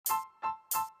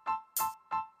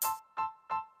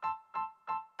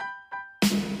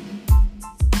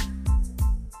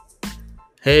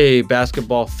Hey,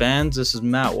 basketball fans, this is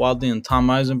Matt Wadley and Tom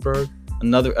Eisenberg,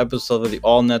 another episode of the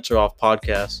All Nets Are Off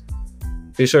podcast.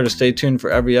 Be sure to stay tuned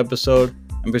for every episode,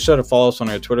 and be sure to follow us on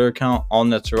our Twitter account, All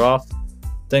Nets Are Off.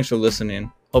 Thanks for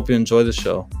listening. Hope you enjoy the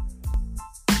show.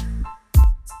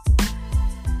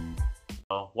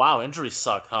 Oh, wow, injuries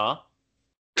suck, huh?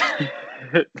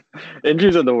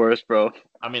 Injuries are the worst, bro.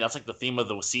 I mean, that's like the theme of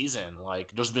the season.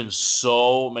 Like, there's been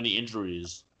so many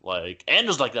injuries. And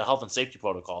there's like the health and safety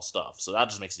protocol stuff. So that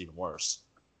just makes it even worse.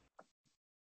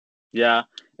 Yeah.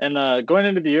 And going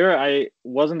into the year, I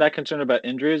wasn't that concerned about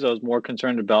injuries. I was more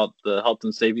concerned about the health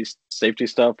and safety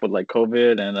stuff with like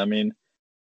COVID. And I mean,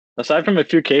 aside from a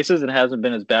few cases, it hasn't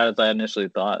been as bad as I initially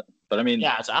thought. But I mean,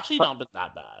 yeah, it's actually not been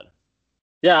that bad.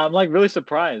 Yeah, I'm like really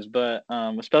surprised, but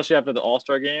especially after the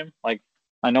All-Star game. Like,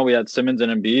 I know we had Simmons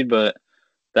and Embiid, but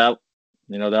that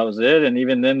was it. And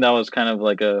even then, that was kind of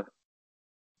like a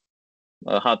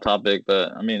hot topic.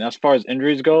 But I mean, as far as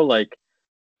injuries go, like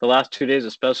the last 2 days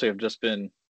especially have just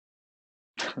been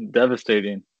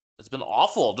devastating. It's been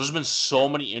awful. There's been so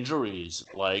many injuries.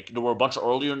 Like, there were a bunch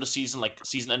earlier in the season, like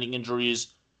season-ending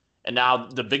injuries. And now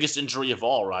the biggest injury of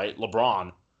all, right?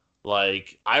 LeBron.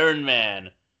 Like, Iron Man.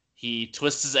 He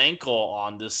twists his ankle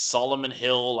on this Solomon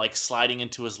Hill, like sliding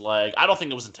into his leg. I don't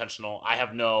think it was intentional. I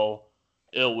have no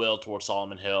ill will towards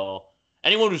Solomon Hill.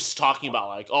 Anyone who's talking about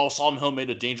like, oh, Solomon Hill made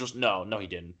a dangerous... No, he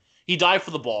didn't. He dived for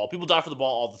the ball. People dive for the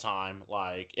ball all the time.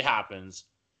 Like, it happens.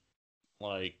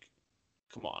 Like,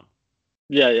 come on.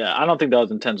 Yeah. I don't think that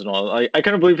was intentional. I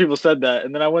couldn't believe people said that.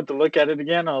 And then I went to look at it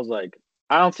again. I was like,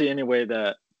 I don't see any way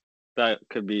that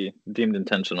could be deemed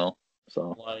intentional.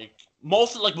 So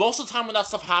most of the time when that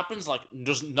stuff happens, like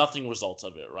there's nothing results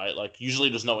of it, right? Like usually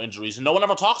there's no injuries, and no one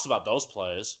ever talks about those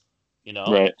plays.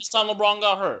 Right. This time LeBron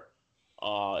got hurt.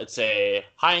 It's a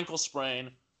high ankle sprain,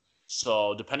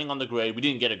 so depending on the grade, we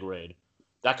didn't get a grade.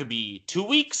 That could be 2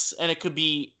 weeks, and it could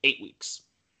be 8 weeks,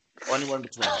 or anywhere in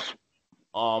between.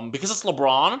 Because it's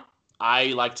LeBron, I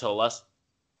like to less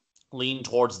lean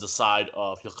towards the side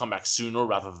of he'll come back sooner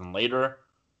rather than later.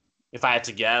 If I had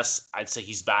to guess, I'd say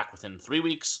he's back within 3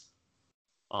 weeks.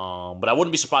 But I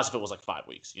wouldn't be surprised if it was like 5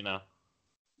 weeks,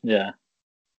 Yeah.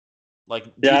 Like,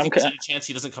 do you think there's any chance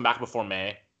he doesn't come back before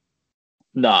May?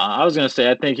 Nah, I was gonna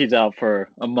say I think he's out for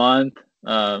a month,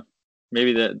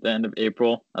 maybe the end of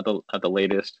April at the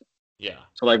latest. Yeah.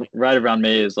 So like right around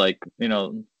May is like,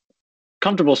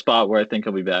 comfortable spot where I think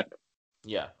he'll be back.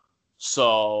 Yeah.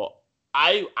 So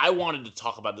I wanted to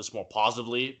talk about this more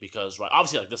positively because, right,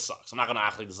 obviously, like, this sucks. I'm not going to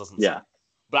act like this doesn't suck.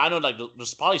 But I know, like,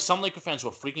 there's probably some Laker fans who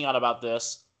are freaking out about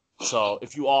this. So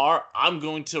if you are, I'm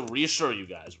going to reassure you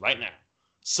guys right now.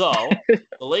 So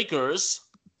the Lakers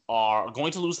are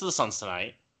going to lose to the Suns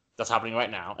tonight. That's happening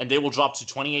right now. And they will drop to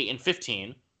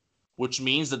 28-15, which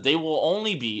means that they will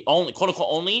only be, quote-unquote,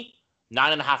 only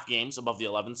 9.5 games above the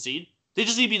 11th seed. They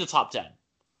just need to be the top 10.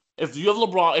 If you have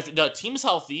LeBron, if the team's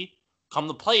healthy, come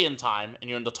the play-in time, and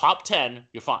you're in the top 10,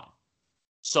 you're fine.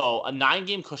 So a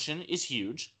 9-game cushion is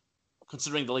huge,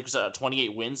 considering the Lakers are at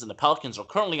 28 wins, and the Pelicans are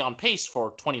currently on pace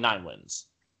for 29 wins.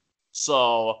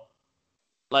 So,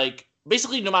 like,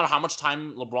 basically, no matter how much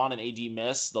time LeBron and AD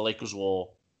miss, the Lakers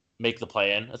will make the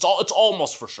play-in. It's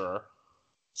almost for sure.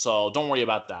 So don't worry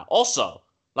about that. Also,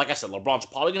 like I said, LeBron's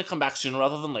probably going to come back sooner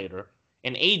rather than later.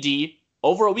 And AD,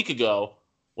 over a week ago,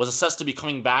 was assessed to be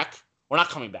coming back, or not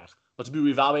coming back, but to be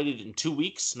reevaluated in 2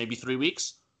 weeks, maybe 3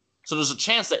 weeks. So there's a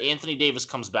chance that Anthony Davis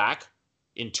comes back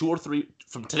in 2 or 3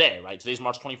 from today, right? Today's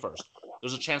March 21st.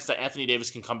 There's a chance that Anthony Davis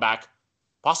can come back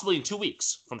possibly in 2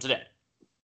 weeks from today.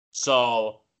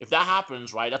 So if that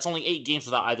happens, right, that's only 8 games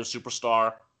without either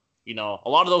superstar. A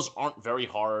lot of those aren't very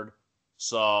hard.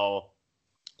 So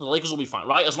the Lakers will be fine,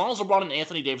 right? As long as LeBron and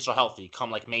Anthony Davis are healthy,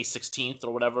 come like May 16th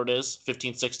or whatever it is,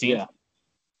 15th, 16th. Yeah.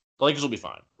 The Lakers will be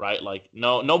fine, right? Like,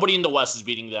 nobody in the West is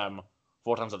beating them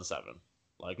 4 times out of 7.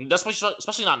 Like, that's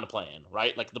especially not in the play-in,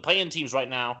 right? Like, the play-in teams right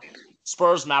now,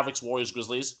 Spurs, Mavericks, Warriors,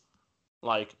 Grizzlies,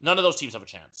 like, none of those teams have a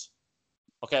chance.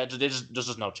 Okay? There's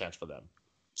just no chance for them.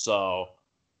 So,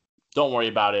 don't worry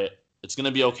about it. It's going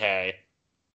to be okay.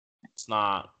 It's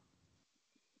not...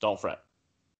 Don't fret.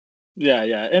 Yeah.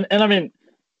 And I mean,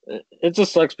 it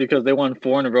just sucks because they won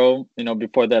 4 in a row,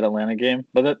 before that Atlanta game.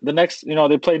 But the next,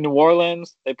 they played New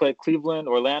Orleans, they played Cleveland,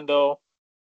 Orlando.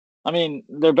 I mean,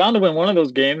 they're bound to win one of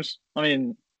those games. I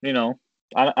mean,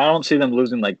 I don't see them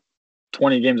losing like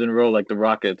 20 games in a row like the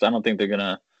Rockets. I don't think they're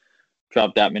gonna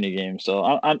drop that many games. So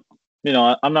I'm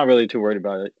not really too worried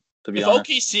about it, to be honest.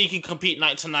 If OKC can compete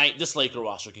night to night, this Laker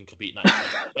roster can compete night to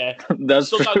night. Okay, That's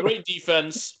still true. got great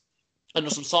defense and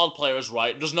there's some solid players.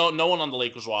 Right, there's no one on the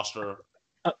Lakers roster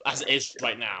as is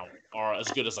right now are as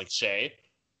good as like Shea,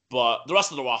 but the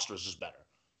rest of the roster is just better.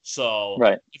 So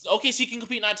right. if OKC can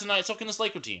compete night to night, so can this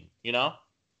Laker team. You know?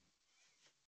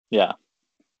 Yeah.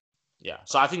 Yeah.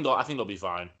 So I think they'll be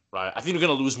fine, right? I think they're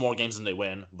gonna lose more games than they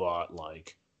win, but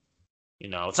like,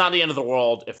 it's not the end of the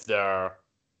world if they're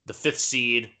the 5th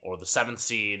seed or the 7th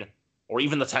seed or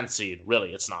even the 10th seed.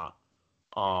 Really, it's not.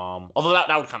 Although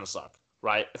that would kind of suck,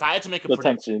 right? If I had to make a The 10th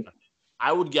prediction, seed.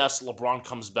 I would guess LeBron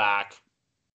comes back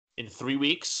in 3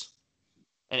 weeks,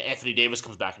 and Anthony Davis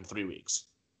comes back in 3 weeks,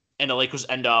 and the Lakers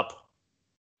end up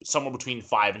somewhere between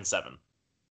 5 and 7.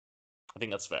 I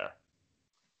think that's fair.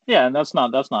 Yeah, and that's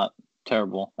not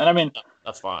terrible. And I mean,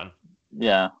 that's fine.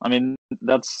 Yeah, I mean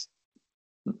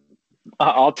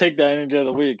I'll take that any day of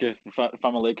the week if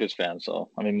I'm a Lakers fan. So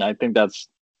I mean, I think that's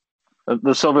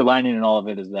the silver lining in all of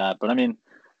it is that. But I mean,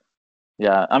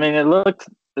 yeah, I mean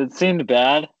it seemed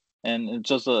bad, and it's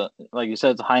just like you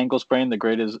said, it's a high ankle sprain. The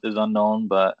grade is unknown,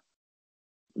 but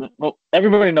well,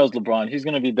 everybody knows LeBron. He's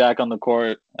going to be back on the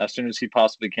court as soon as he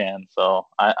possibly can. So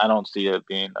I don't see it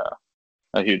being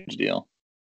a huge deal.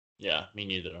 Yeah, me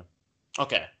neither.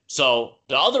 Okay, so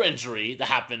the other injury that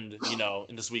happened,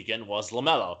 in this weekend was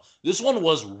LaMelo. This one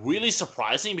was really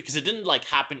surprising because it didn't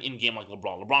happen in game like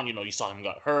LeBron. LeBron, you saw him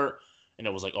got hurt, and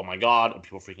it was like, oh my god, and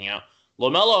people freaking out.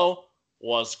 LaMelo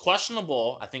was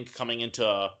questionable, I think, coming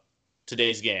into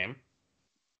today's game.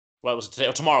 What was it today?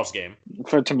 Or tomorrow's game.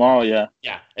 For tomorrow, yeah.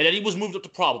 Yeah, and then he was moved up to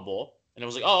probable, and it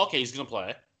was like, oh, okay, he's gonna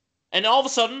play. And all of a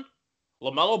sudden,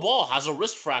 LaMelo Ball has a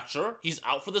wrist fracture. He's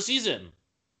out for the season.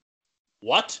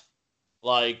 What?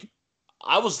 I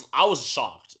was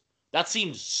shocked. That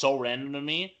seemed so random to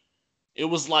me. It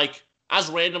was as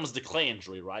random as the Clay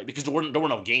injury, right? Because there were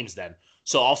no games then.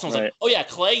 So all of a sudden, I was like, oh yeah,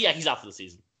 Clay, yeah, he's out for the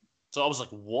season. So I was like,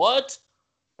 what?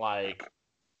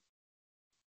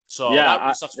 So yeah,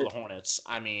 that sucks for the Hornets.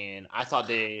 I mean, I thought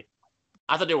they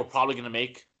were probably gonna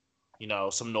make,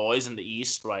 some noise in the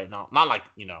East, right? Not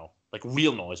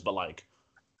real noise, but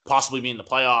possibly be in the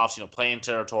playoffs, playing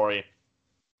territory.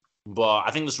 But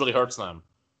I think this really hurts them.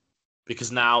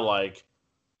 Because now,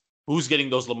 who's getting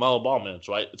those LaMelo Ball minutes,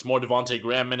 right? It's more Devontae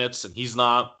Graham minutes, and he's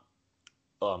not.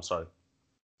 Oh, I'm sorry.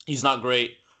 He's not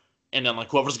great. And then,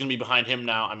 whoever's going to be behind him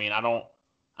now, I mean, I don't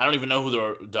even know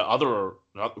who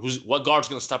what guard's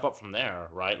going to step up from there,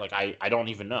 right? I don't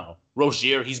even know.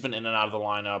 Rozier, he's been in and out of the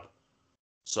lineup.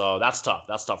 So that's tough.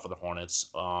 That's tough for the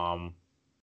Hornets.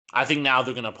 I think now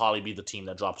they're going to probably be the team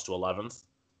that drops to 11th.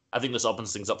 I think this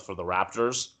opens things up for the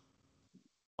Raptors.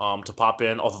 To pop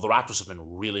in, although the Raptors have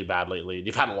been really bad lately.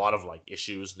 They've had a lot of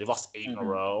issues. They've lost 8 in a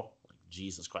row.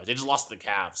 Jesus Christ, they just lost to the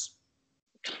Cavs.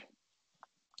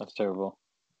 That's terrible.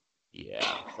 Yeah,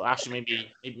 so actually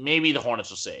maybe the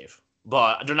Hornets are safe,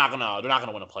 but they're not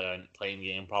gonna win a playing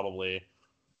game probably.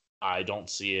 I don't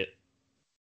see it.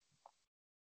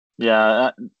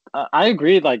 Yeah, I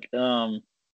agree. It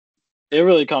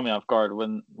really caught me off guard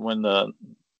when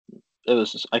it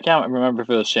was just, I can't remember if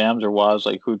it was Shams or Waz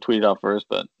who tweeted out first,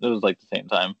 but it was the same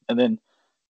time. And then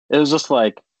it was just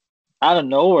out of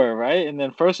nowhere, right? And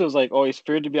then first it was oh, he's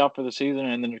feared to be out for the season,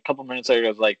 and then a couple minutes later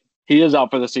it was he is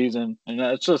out for the season. And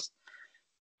it's just,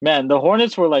 man, the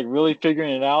Hornets were really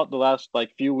figuring it out the last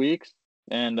few weeks,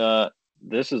 and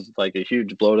this is a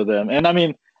huge blow to them. And I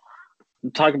mean,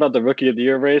 talk about the Rookie of the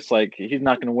Year race, he's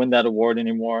not going to win that award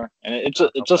anymore, and it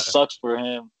just sucks for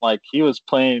him. He was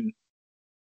playing.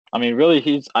 I mean,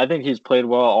 really, I think he's played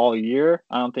well all year.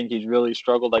 I don't think he's really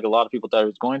struggled like a lot of people thought he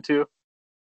was going to.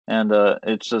 And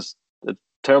it's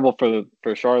terrible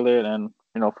for Charlotte and,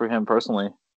 for him personally.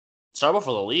 It's terrible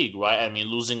for the league, right? I mean,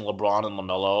 losing LeBron and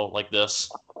LaMelo like this,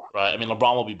 right? I mean,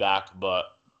 LeBron will be back, but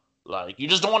you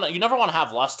just you never want to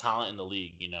have less talent in the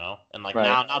league, And right.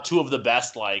 now 2 of the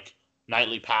best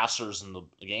nightly passers in the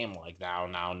game,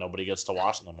 now nobody gets to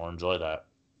watch them or enjoy that.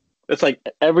 It's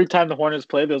every time the Hornets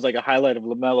play, there's a highlight of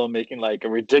LaMelo making a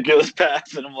ridiculous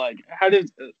pass, and I'm how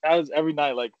does every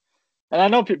night and I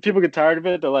know people get tired of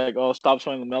it. They're oh, stop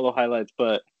showing LaMelo highlights,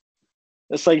 but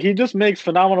it's he just makes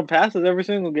phenomenal passes every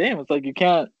single game. It's you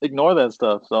can't ignore that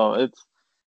stuff. So it's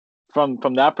from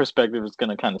that perspective, it's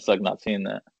gonna kind of suck not seeing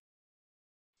that.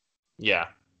 Yeah,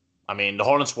 I mean the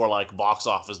Hornets were box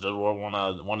office. They were one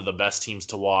of the best teams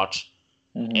to watch,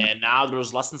 and now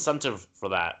there's less incentive for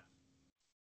that.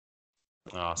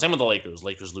 Same with the Lakers.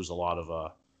 Lakers lose a lot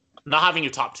of not having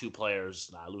your top 2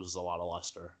 players. Loses a lot of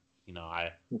luster. I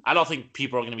don't think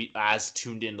people are going to be as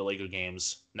tuned into Laker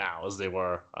games now as they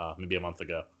were maybe a month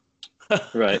ago.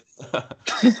 Right.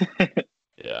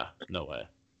 Yeah, no way.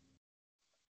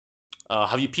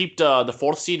 Have you peeped the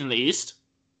 4th seed in the East?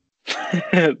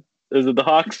 Is it the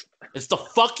Hawks? It's the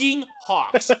fucking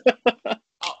Hawks.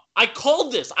 I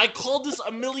called this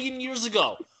a million years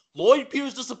ago. Lloyd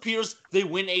Pierce disappears. They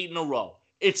win 8 in a row.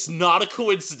 It's not a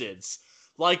coincidence.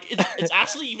 Like, it's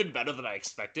actually even better than I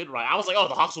expected, right? I was like, oh,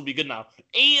 the Hawks will be good now.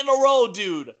 8 in a row,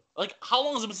 dude. Like, how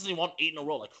long has it been since they won 8 in a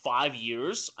row? Like, 5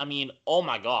 years? I mean, oh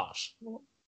my gosh.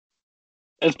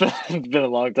 It's been a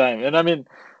long time, and I mean,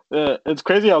 it's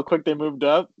crazy how quick they moved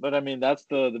up. But I mean, that's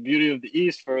the beauty of the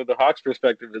East for the Hawks'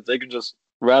 perspective is they can just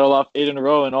rattle off 8 in a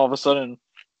row and all of a sudden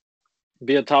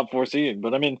be a top 4 seed.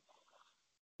 But I mean,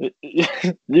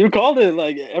 you called it.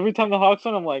 Like every time the Hawks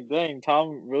win, I'm like, dang,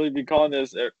 Tom really be calling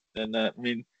this. And I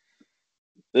mean,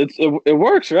 it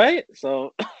works, right?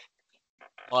 So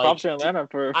Like, props to Atlanta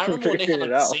for I remember when they had figuring like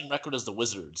it the out. same record as the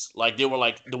Wizards. Like they were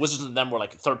like the Wizards and them were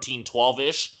like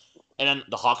 13-12-ish, and then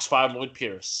the Hawks fired Lloyd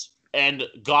Pierce, and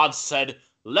God said,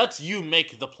 "Let you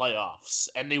make the playoffs,"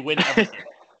 and they win everything.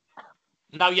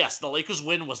 Now, yes, the Lakers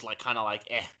win was like kind of like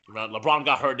LeBron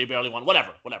got hurt, they barely won.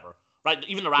 Whatever. Right?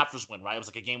 Even the Raptors win, right? It was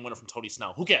like a game winner from Tony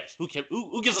Snell. Who cares? Who cares?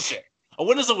 Who gives a shit? A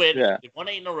win is a win. Yeah. They won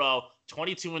 8 in a row,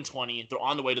 22-20. They're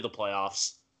on the way to the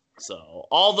playoffs. So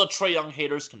all the Trae Young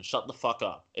haters can shut the fuck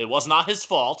up. It was not his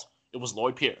fault. It was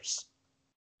Lloyd Pierce.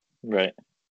 Right.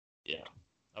 Yeah.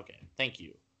 Okay. Thank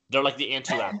you. They're like the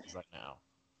anti-Raptors right now.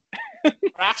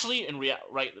 Actually,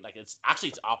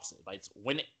 it's opposite. Right? It's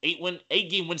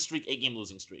 8-game win streak, 8-game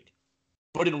losing streak.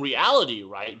 But in reality,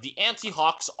 right, the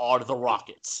anti-Hawks are the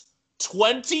Rockets.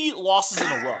 20 losses in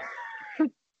a row.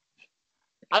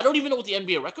 I don't even know what the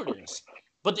NBA record is,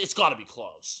 but it's got to be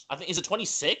close. I think is it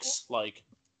 26? Like,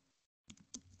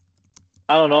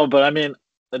 I don't know, but I mean,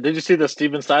 did you see the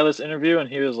Steven Silas interview? And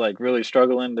he was like really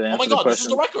struggling to answer oh my god, the question.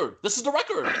 This is the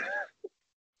record.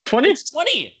 20? It's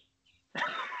 20.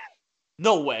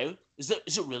 No way. Is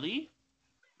it really?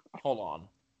 Hold on.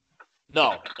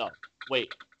 No.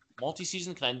 Wait.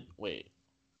 Multi-season? Wait.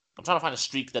 I'm trying to find a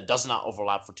streak that does not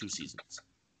overlap for 2 seasons.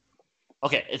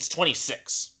 Okay, it's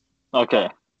 26. Okay.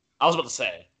 I was about to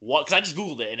say what because I just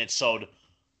googled it and it showed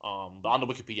on the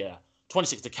Wikipedia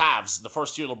 26. The Cavs, the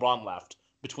first year LeBron left,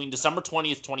 between December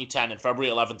 20th, 2010 and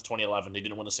February 11th, 2011, they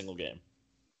didn't win a single game.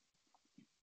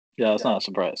 Yeah, that's not a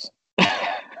surprise.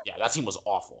 Yeah, that team was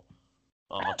awful.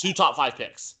 2 top 5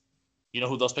 picks. You know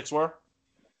who those picks were?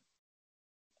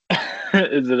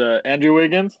 Is it Andrew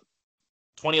Wiggins?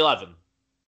 2011.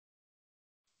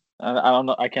 I don't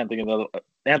know. I can't think of the other.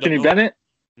 Anthony Bennett?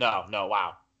 No.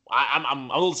 Wow. I'm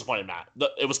a little disappointed, Matt.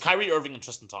 It was Kyrie Irving and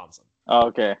Tristan Thompson. Oh,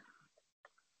 okay.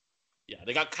 Yeah,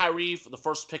 they got Kyrie for the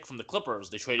first pick from the Clippers.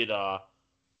 They traded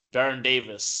Baron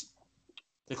Davis.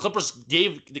 The Clippers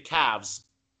gave the Cavs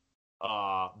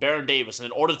Baron Davis, and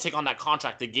in order to take on that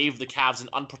contract, they gave the Cavs an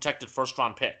unprotected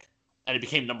first-round pick, and it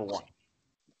became number 1.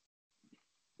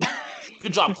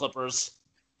 Good job, Clippers.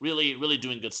 Really, really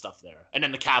doing good stuff there. And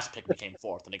then the Cavs pick became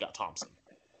 4th, and they got Thompson.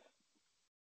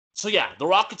 So yeah, the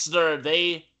Rockets,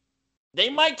 they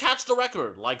might catch the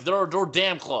record. Like they're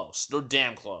damn close. They're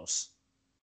damn close.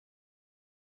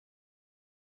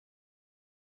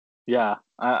 Yeah,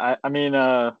 I mean,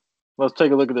 let's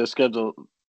take a look at their schedule.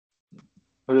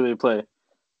 Who do they play?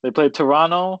 They play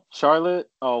Toronto,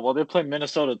 Charlotte. Oh, well, they play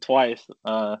Minnesota twice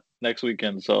next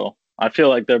weekend. So I feel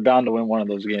like they're bound to win one of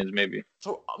those games, maybe.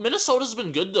 So Minnesota's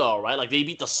been good though, right? Like they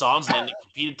beat the Suns and then they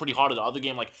competed pretty hard in the other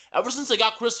game. Like ever since they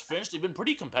got Chris Finch, they've been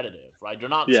pretty competitive, right? They're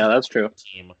not. Yeah, that's true.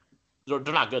 Team. They're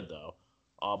not good though.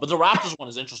 But the Raptors one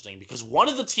is interesting because one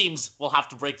of the teams will have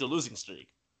to break the losing streak.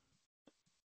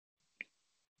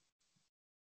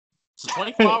 So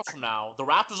 24 hours from now, the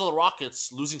Raptors or the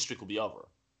Rockets losing streak will be over.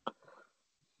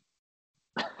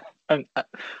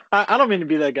 I don't mean to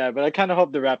be that guy, but I kind of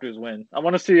hope the Raptors win. I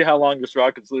want to see how long this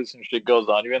Rockets losing streak goes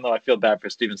on, even though I feel bad for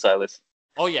Steven Silas.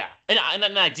 Oh, yeah. And in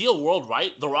an ideal world,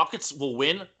 right, the Rockets will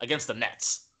win against the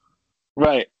Nets.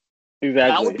 Right.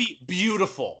 Exactly. That would be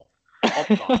beautiful. Oh,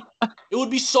 my God. It would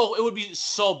be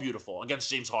so beautiful against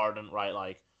James Harden, right?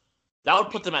 Like, that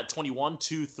would put them at 21,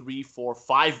 2, 3, 4,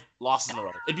 5 losses in a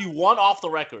row. It'd be 1 off the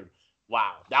record.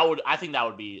 Wow. I think that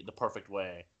would be the perfect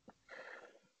way.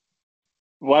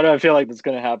 Why do I feel like that's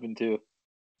going to happen too?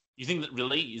 You think that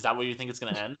really? Is that where you think it's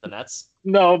going to end? The Nets?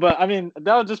 No, but I mean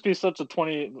that would just be such a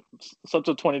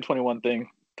 2021 thing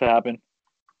to happen.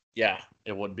 Yeah,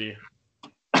 it would be.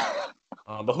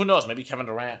 But who knows? Maybe Kevin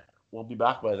Durant will be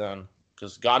back by then,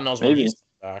 because God knows when he's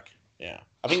back. Yeah,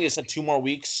 I think they said 2 more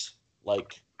weeks,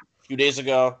 like a few days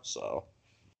ago. So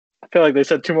I feel like they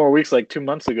said 2 more weeks, like 2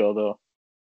 months ago, though.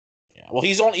 Yeah, well,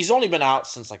 he's only been out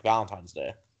since like Valentine's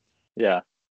Day. Yeah.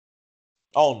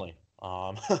 Only.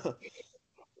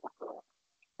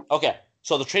 Okay,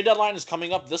 so the trade deadline is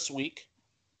coming up this week,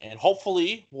 and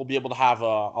hopefully we'll be able to have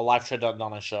a live trade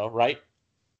deadline show, right?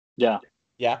 Yeah.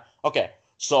 Yeah? Okay,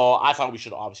 so I thought we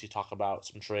should obviously talk about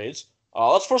some trades.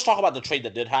 Let's first talk about the trade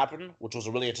that did happen, which was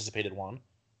a really anticipated one.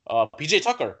 PJ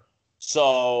Tucker.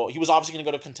 So he was obviously going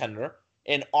to go to contender.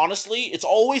 And honestly, it's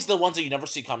always the ones that you never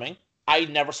see coming. I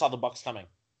never saw the Bucks coming.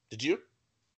 Did you?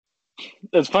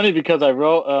 It's funny because I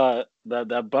wrote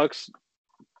that Bucks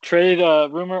trade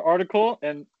rumor article,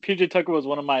 and PJ Tucker was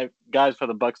one of my guys for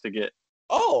the Bucks to get.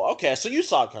 Oh, okay. So you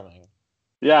saw it coming.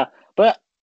 Yeah, but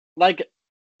like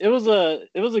it was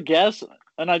a guess,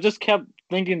 and I just kept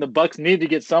thinking the Bucks need to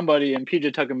get somebody, and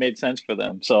PJ Tucker made sense for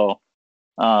them. So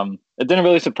it didn't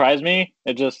really surprise me.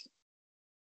 It just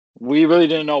we really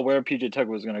didn't know where PJ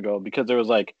Tucker was going to go because there was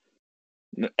like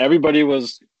everybody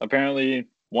was apparently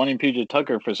wanting PJ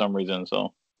Tucker for some reason.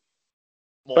 So,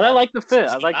 Well, but I like the fit.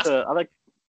 I like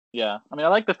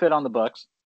the fit on the Bucks.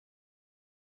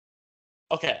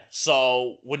 Okay,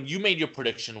 so when you made your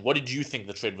prediction, what did you think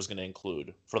the trade was going to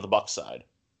include for the Bucks side?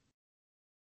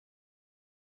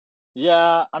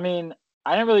 Yeah, I mean,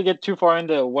 I didn't really get too far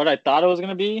into what I thought it was going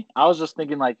to be. I was just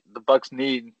thinking like the Bucks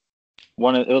need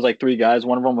one. It was like three guys.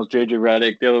 One of them was JJ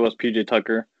Redick. The other was PJ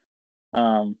Tucker.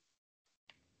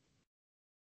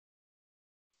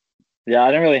 Yeah, I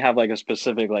didn't really have like a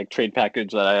specific like trade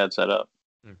package that I had set up.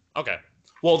 Okay.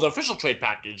 Well, the official trade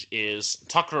package is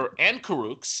Tucker and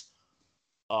Karooks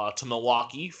to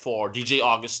Milwaukee for DJ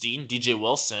Augustine, DJ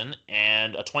Wilson,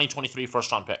 and a 2023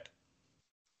 first-round pick.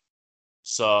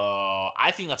 So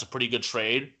I think that's a pretty good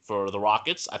trade for the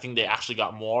Rockets. I think they actually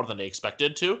got more than they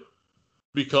expected to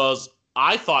because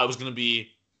I thought it was going to be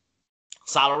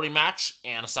salary match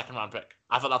and a second-round pick.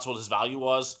 I thought that's what his value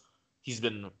was. He's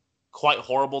been quite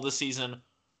horrible this season.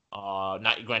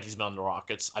 Not granted, he's been on the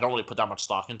Rockets. I don't really put that much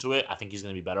stock into it. I think he's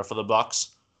going to be better for the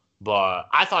Bucks, but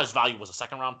I thought his value was a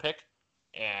second-round pick,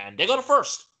 and they go to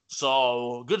first.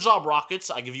 So good job, Rockets.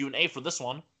 I give you an A for this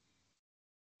one.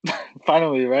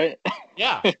 Finally, right?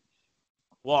 Yeah.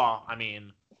 Well, I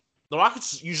mean, the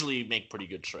Rockets usually make pretty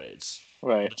good trades.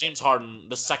 Right.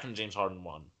 The second James Harden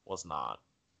one was not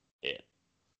it.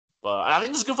 But I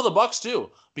think this is good for the Bucks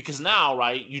too, because now,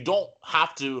 right, you don't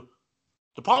have to.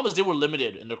 The problem is they were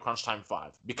limited in their crunch time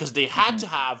 5 because they had to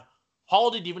have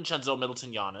Holiday, DiVincenzo,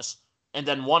 Middleton, Giannis, and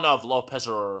then one of Lopez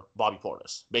or Bobby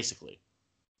Portis, basically,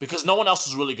 because no one else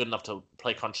is really good enough to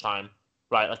play crunch time,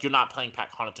 right? Like you're not playing Pat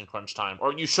Connaughton crunch time,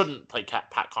 or you shouldn't play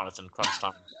Pat Connaughton crunch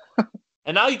time.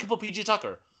 And now you can put PG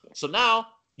Tucker. So now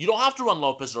you don't have to run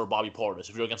Lopez or Bobby Portis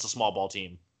if you're against a small ball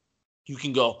team. You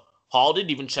can go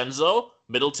Holiday, DiVincenzo,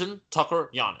 Middleton,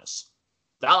 Tucker, Giannis.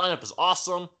 That lineup is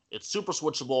awesome. It's super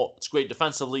switchable. It's great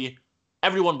defensively.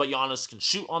 Everyone but Giannis can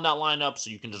shoot on that lineup, so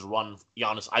you can just run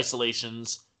Giannis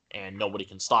isolations, and nobody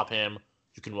can stop him.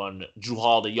 You can run Jrue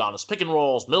Holiday, Giannis pick and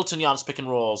rolls, Middleton, Giannis pick and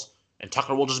rolls, and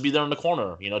Tucker will just be there in the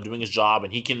corner, doing his job,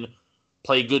 and he can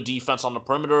play good defense on the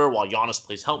perimeter while Giannis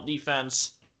plays help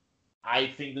defense. I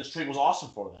think this trade was awesome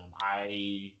for them.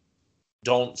 I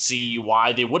don't see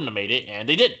why they wouldn't have made it, and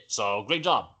they did. So great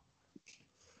job.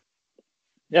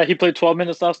 Yeah, he played 12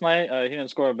 minutes last night. He didn't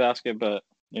score a basket, but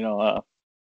he'll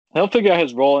figure out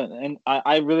his role. And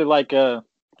I really like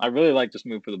this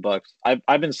move for the Bucks.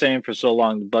 I've been saying for so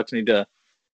long the Bucks need to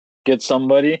get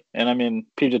somebody, and I mean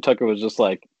PJ Tucker was just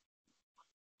like,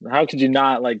 how could you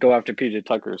not like go after PJ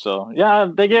Tucker? So yeah,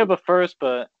 they gave up a first,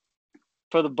 but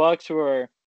for the Bucks who are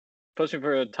pushing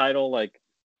for a title, like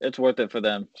it's worth it for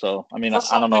them. So I mean, I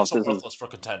don't know if this is worthless for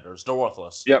contenders. They're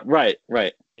worthless. Yeah, right.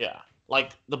 Yeah.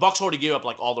 Like, the Bucks already gave up,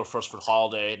 like, all their first for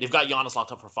Holiday. They've got Giannis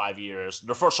locked up for 5 years.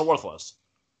 Their firsts are worthless.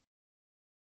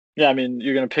 Yeah, I mean,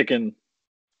 you're going to pick in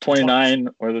 29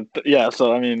 or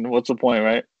so, I mean, what's the point,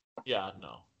 right? Yeah,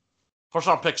 no.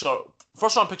 First-round picks are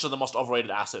the most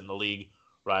overrated asset in the league,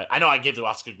 right? I know I gave the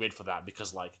Rockets a good grade for that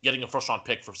because, like, getting a first-round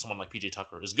pick for someone like PJ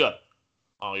Tucker is good.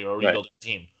 You're a rebuilding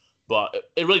team. But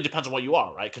it really depends on what you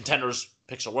are, right? Contenders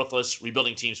picks are worthless.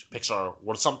 Rebuilding teams picks are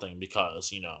worth something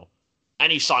because,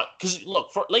 any shot, because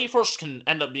look, late first can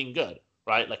end up being good,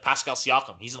 right? Like Pascal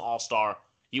Siakam, he's an all-star.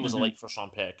 He was a late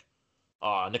first-round pick.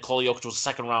 Nikola Jokic was a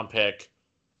second-round pick.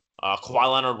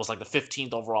 Kawhi Leonard was like the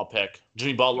 15th overall pick.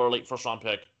 Jimmy Butler, late first-round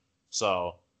pick.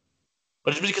 So,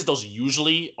 but it's because those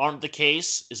usually aren't the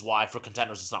case is why for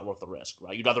contenders it's not worth the risk,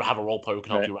 right? You'd rather have a role player who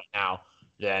can help you right now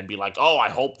than be like, oh, I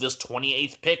hope this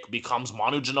 28th pick becomes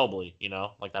Manu Ginobili,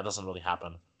 Like that doesn't really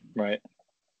happen. Right.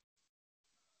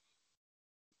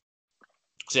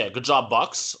 So yeah, good job,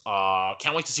 Bucks.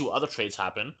 Can't wait to see what other trades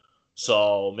happen.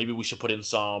 So maybe we should put in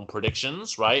some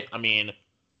predictions, right? I mean,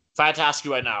 if I had to ask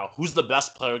you right now, who's the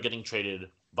best player getting traded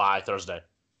by Thursday?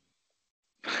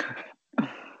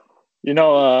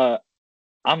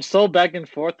 I'm so back and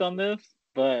forth on this,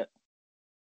 but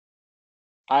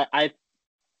I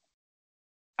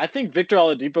think Victor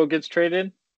Oladipo gets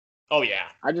traded. Oh yeah.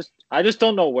 I just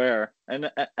don't know where, and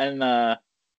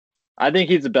I think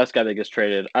he's the best guy that gets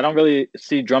traded. I don't really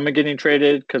see Drummond getting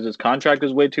traded because his contract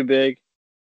is way too big.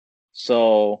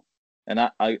 So, and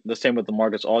I the same with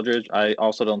LaMarcus Aldridge. I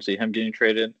also don't see him getting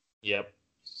traded. Yep.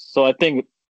 So I think,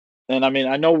 and I mean,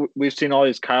 I know we've seen all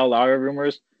these Kyle Lowry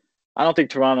rumors. I don't think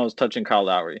Toronto is touching Kyle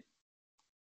Lowry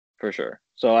for sure.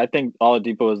 So I think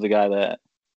Oladipo is the guy that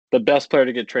the best player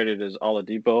to get traded is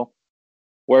Oladipo.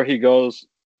 Where he goes,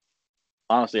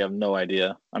 honestly, I have no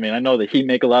idea. I mean, I know the Heat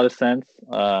make a lot of sense.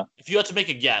 If you had to make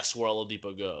a guess where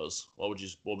Oladipo goes, what would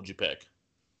you pick?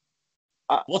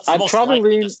 What's the I'd most probably likely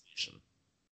lean. destination?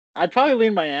 I'd probably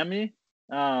lean Miami.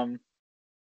 I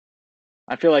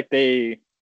feel like they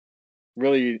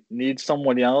really need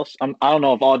someone else. I don't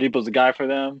know if Oladipo's the guy for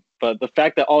them, but the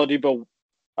fact that Oladipo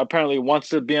apparently wants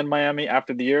to be in Miami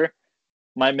after the year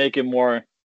might make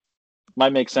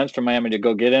sense for Miami to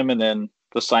go get him and then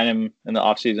to sign him in the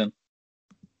offseason.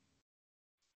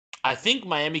 I think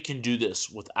Miami can do this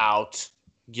without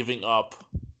giving up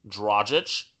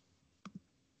Dragic.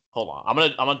 Hold on, I'm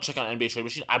gonna check on NBA Trade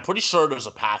Machine. I'm pretty sure there's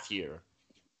a path here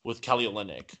with Kelly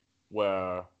Olynyk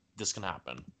where this can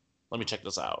happen. Let me check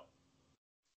this out.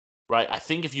 Right, I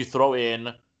think if you throw in,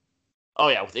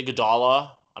 with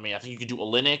Iguodala, I mean, I think you could do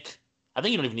Olynyk. I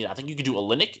think you don't even need that. I think you could do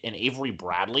Olynyk and Avery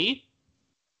Bradley,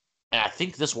 and I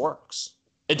think this works.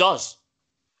 It does.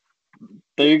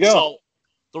 There you go. So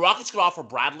the Rockets could offer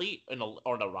Bradley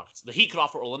the Heat could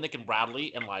offer Olynyk and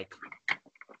Bradley in like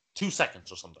 2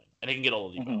 seconds or something, and they can get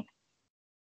Oladipo. Mm-hmm.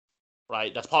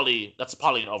 Right? That's probably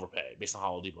an overpay based on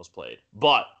how Oladipo's played.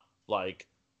 But I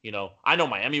know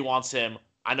Miami wants him.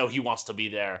 I know he wants to be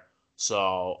there.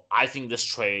 So I think this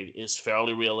trade is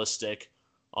fairly realistic.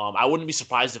 I wouldn't be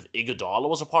surprised if Iguodala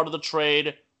was a part of the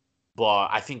trade, but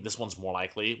I think this one's more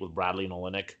likely with Bradley and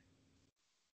Olynyk.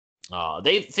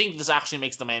 They think this actually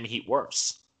makes the Miami Heat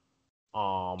worse.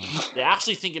 They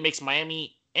actually think it makes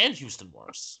Miami and Houston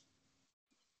worse.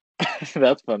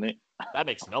 That's funny. That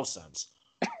makes no sense.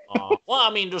 Well,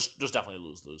 I mean, there's definitely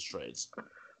lose trades.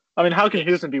 I mean, how can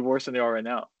Houston be worse than they are right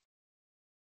now?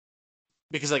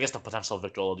 Because I guess the potential of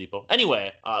Victor Oladipo.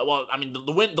 Anyway, I mean,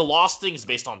 the loss thing is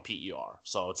based on PER,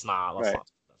 so it's not. Let's not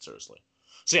take that seriously.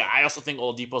 So yeah, I also think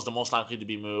Oladipo is the most likely to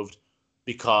be moved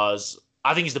because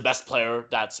I think he's the best player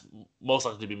that's most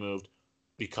likely to be moved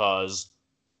because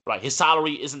his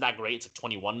salary isn't that great. It's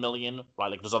like $21 million,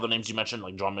 right? Like those other names you mentioned,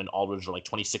 like Drummond, Aldridge, are like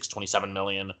 $26, $27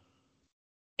 million.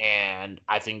 And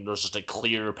I think there's just a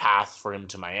clear path for him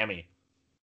to Miami,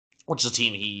 which is a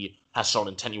team he has shown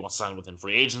intent he wants to sign within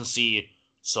free agency.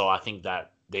 So I think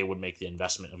that they would make the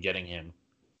investment of getting him.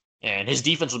 And his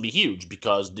defense would be huge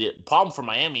because the problem for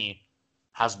Miami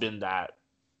has been that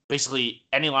basically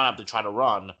any lineup they try to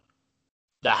run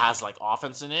that has like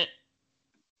offense in it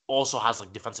also has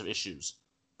like defensive issues.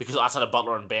 Because outside of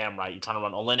Butler and Bam, right, you're trying to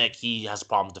run Olynyk, he has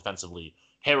problems defensively.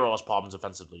 Harrell has problems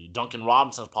defensively. Duncan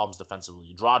Robinson has problems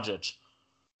defensively. Dragic.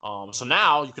 So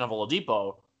now you can have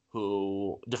Oladipo,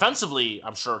 who defensively,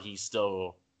 I'm sure he's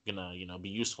still gonna, be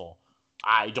useful.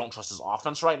 I don't trust his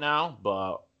offense right now,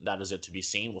 but that is yet to be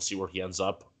seen. We'll see where he ends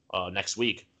up next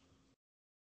week.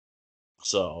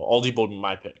 So Oladipo would be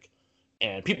my pick.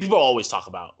 And people always talk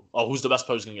about, who's the best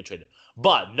player who's going to get traded.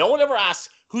 But no one ever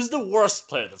asks, who's the worst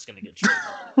player that's going to get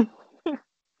traded?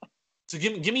 So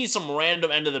give me some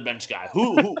random end of the bench guy.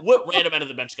 What random end of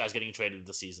the bench guy is getting traded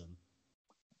this season?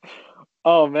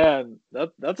 Oh man,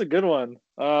 that's a good one.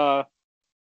 I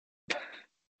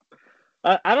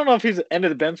don't know if he's an end of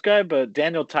the bench guy, but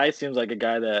Daniel Tice seems like a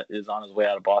guy that is on his way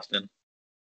out of Boston.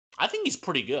 I think he's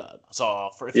pretty good. So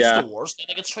if he's the worst guy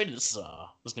that gets traded, this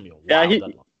is gonna be a wild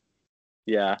deadline.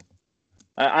 Yeah,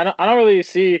 I don't really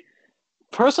see.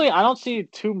 Personally, I don't see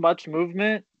too much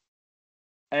movement,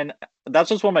 and that's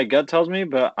just what my gut tells me.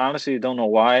 But honestly, don't know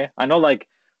why. I know like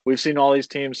we've seen all these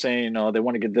teams saying, they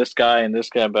want to get this guy and this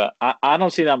guy, but I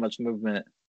don't see that much movement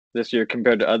this year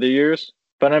compared to other years.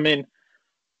 But I mean,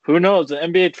 who knows? The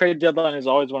NBA trade deadline is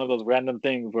always one of those random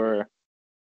things where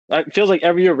it feels like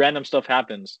every year random stuff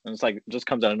happens and it's like it just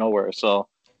comes out of nowhere. So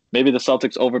maybe the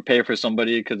Celtics overpay for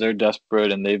somebody because they're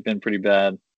desperate and they've been pretty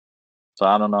bad. So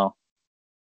I don't know.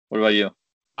 What about you?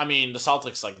 I mean, the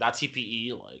Celtics, like that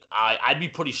TPE, like I'd be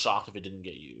pretty shocked if it didn't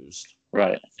get used.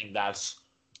 Right. I think that's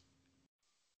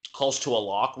close to a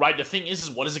lock, right? The thing is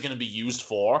what is it going to be used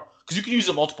for? Because you can use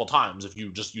it multiple times if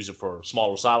you just use it for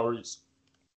smaller salaries.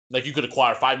 Like you could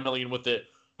acquire $5 million with it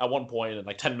at one point and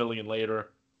like $10 million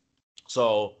later.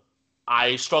 So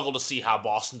I struggle to see how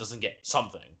Boston doesn't get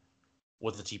something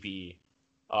with the TPE.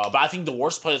 But I think the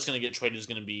worst player that's going to get traded is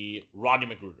going to be Rodney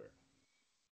McGruder.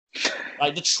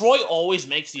 Like Detroit always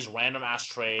makes these random ass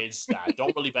trades that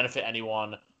don't really benefit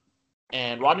anyone.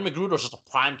 And Rodney McGruder is just a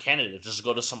prime candidate just to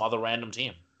go to some other random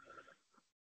team.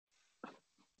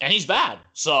 And he's bad.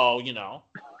 So, I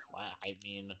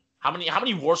mean, how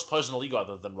many worse players in the league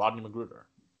other than Rodney McGruder?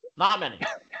 Not many.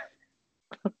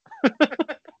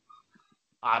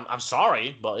 I'm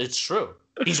sorry, but it's true.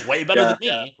 He's way better than me,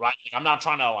 right? Like, I'm not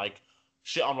trying to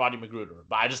shit on Rodney McGruder,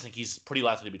 but I just think he's pretty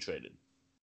likely to be traded.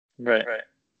 Right.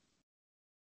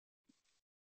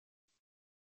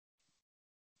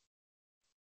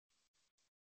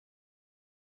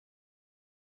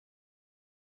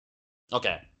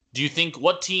 Okay.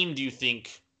 What team do you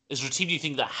think is there a team do you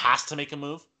think that has to make a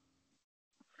move?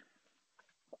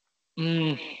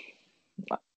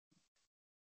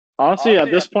 Honestly, at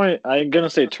this point, I'm gonna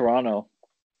say Toronto.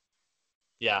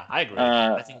 Yeah, I agree.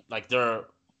 I think they're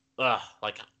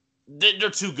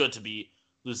too good to be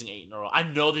losing 8 in a row. I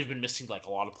know they've been missing a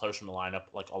lot of players from the lineup,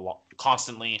 a lot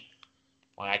constantly.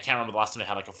 I can't remember the last time they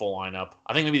had a full lineup.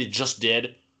 I think maybe they just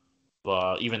did,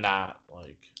 but even that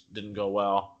didn't go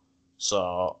well.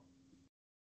 So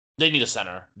they need a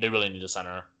center. They really need a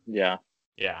center. Yeah.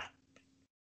 Yeah.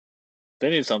 They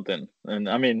need something, and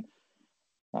I mean,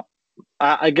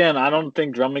 I don't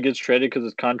think Drummond gets traded because of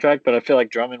his contract, but I feel like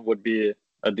Drummond would be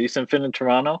a decent fit in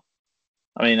Toronto.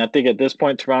 I mean, I think at this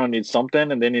point Toronto needs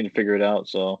something, and they need to figure it out.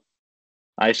 So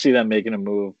I see them making a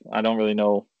move. I don't really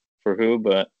know for who,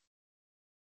 but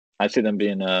I see them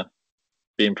being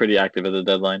pretty active at the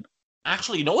deadline.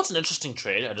 Actually, you know what's an interesting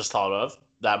trade I just thought of?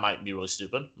 That might be really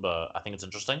stupid, but I think it's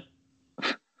interesting.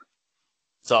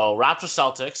 So Raptors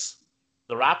Celtics.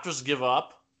 The Raptors give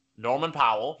up Norman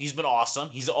Powell. He's been awesome.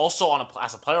 He's also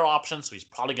as a player option, so he's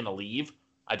probably going to leave.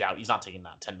 I doubt he's not taking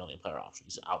that 10 million player option.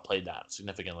 He's outplayed that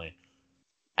significantly.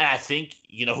 And I think,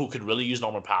 who could really use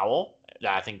Norman Powell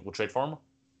that I think will trade for him?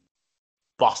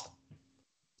 Boston.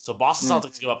 So Boston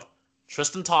Celtics give up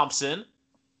Tristan Thompson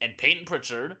and Peyton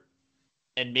Pritchard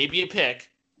and maybe a pick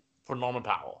for Norman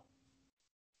Powell.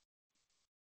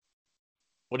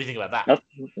 What do you think about that?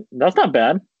 That's not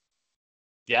bad.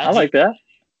 Yeah, I like that.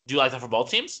 Do you like that for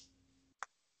both teams?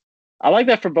 I like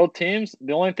that for both teams.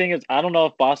 The only thing is, I don't know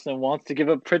if Boston wants to give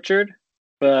up Pritchard,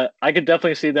 but I could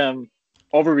definitely see them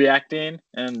overreacting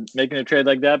and making a trade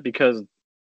like that because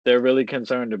they're really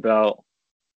concerned about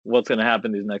what's going to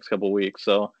happen these next couple of weeks.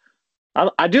 So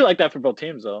I do like that for both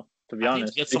teams, though, to be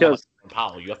honest. Think to get because like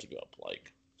Powell, you have to go up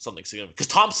something significant. Because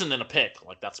Thompson in a pick,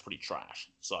 that's pretty trash.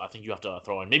 So I think you have to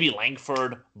throw in maybe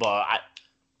Langford, but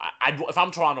if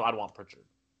I'm Toronto, I'd want Pritchard.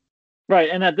 Right,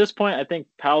 and at this point, I think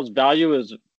Powell's value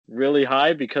is really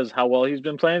high because how well he's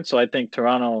been playing. So I think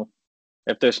Toronto,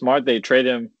 if they're smart, they trade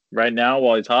him right now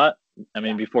while he's hot. I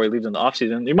mean, before he leaves in the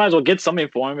offseason. You might as well get something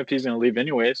for him if he's going to leave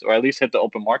anyways, or at least hit the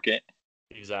open market.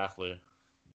 Exactly.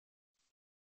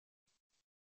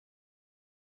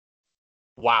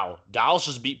 Wow, Dallas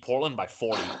just beat Portland by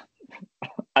 40.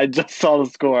 I just saw the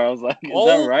score. I was like, is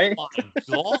that right?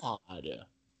 Oh, my God.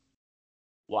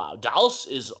 Wow, Dallas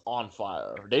is on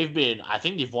fire. I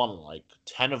think they've won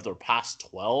 10 of their past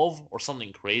 12 or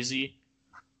something crazy.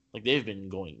 They've been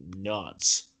going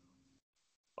nuts.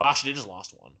 Well, actually, they just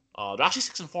lost one. They're actually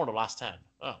 6-4 in the last 10.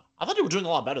 Oh, I thought they were doing a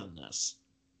lot better than this.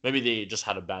 Maybe they just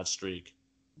had a bad streak.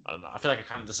 I don't know. I feel like I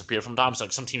kind of disappeared from times.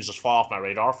 Some teams just fall off my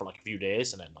radar for a few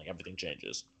days, and then everything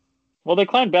changes. Well, they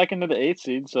climbed back into the 8th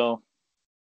seed, so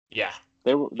yeah,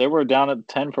 they were down at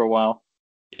 10 for a while.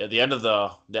 Yeah, the end of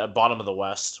the bottom of the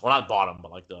West. Well, not bottom,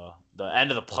 but the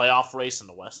end of the playoff race in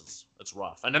the West. It's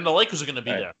rough, and then the Lakers are going to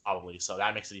be there probably, so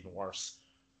that makes it even worse.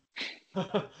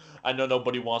 I know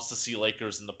nobody wants to see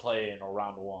Lakers in the play-in or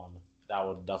round one.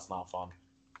 That's not fun.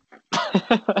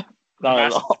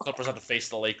 Imagine if the Clippers had to face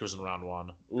the Lakers in round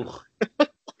one. Ooh.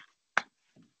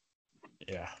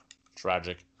 Yeah,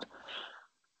 tragic.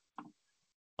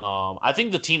 I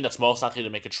think the team that's most likely to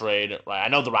make a trade, right? I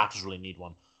know the Raptors really need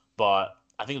one, but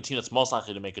I think the team that's most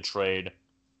likely to make a trade,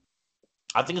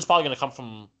 I think it's probably going to come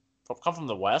from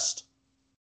the West.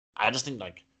 I just think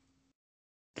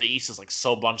the East is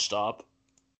so bunched up.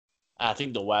 And I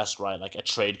think the West, right? A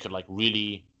trade could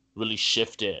really, really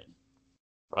shift it,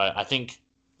 right? I think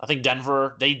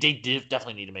Denver they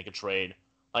definitely need to make a trade.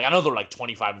 I know they're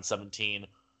 25-17,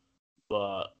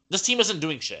 but this team isn't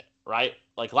doing shit, right?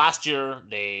 Last year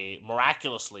they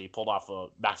miraculously pulled off a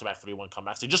back-to-back 3-1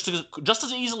 comebacks. They just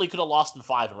as easily could have lost in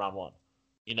 5 in round 1,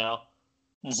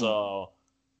 Mm-hmm. So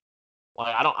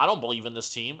I don't believe in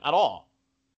this team at all.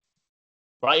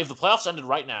 Right? If the playoffs ended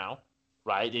right now,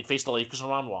 right, they'd face the Lakers in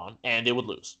round 1 and they would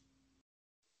lose.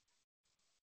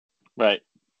 Right.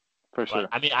 For sure. Right?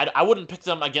 I mean, I wouldn't pick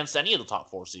them against any of the top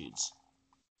 4 seeds.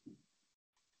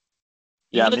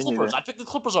 Even the Clippers. I'd pick the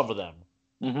Clippers over them.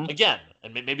 Mm-hmm. Again,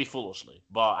 and maybe foolishly,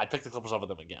 but I'd pick the Clippers over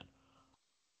them again.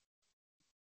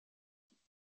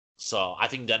 So I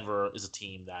think Denver is a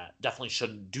team that definitely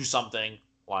should do something.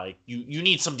 Like you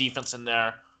need some defense in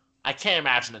there. I can't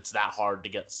imagine it's that hard to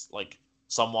get like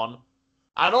someone.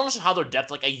 I don't understand how their depth.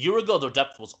 Like a year ago, their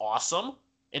depth was awesome,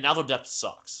 and now their depth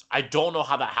sucks. I don't know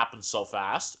how that happened so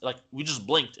fast. Like we just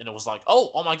blinked, and it was like,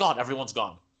 oh my god, everyone's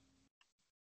gone.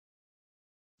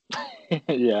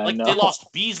 Yeah, I Like know. they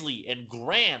lost Beasley and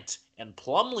Grant and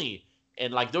Plumlee,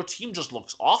 and like their team just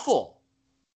looks awful.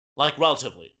 Like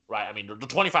relatively, right? I mean, they're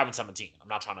 25-17. I'm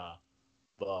not trying to,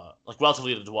 like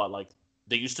relatively to what like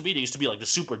they used to be. They used to be like the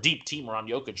super deep team around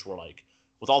Jokic, were like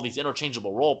with all these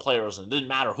interchangeable role players, and it didn't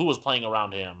matter who was playing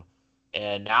around him.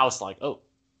 And now it's like, oh,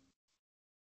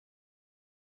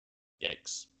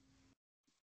 yikes.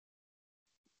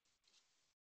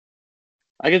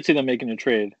 I can see them making a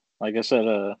trade. Like I said,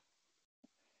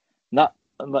 not.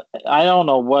 I don't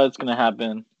know what's gonna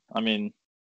happen. I mean,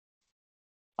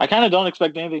 I kind of don't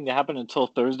expect anything to happen until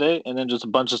Thursday, and then just a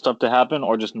bunch of stuff to happen,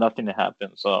 or just nothing to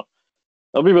happen. So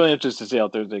it'll be really interesting to see how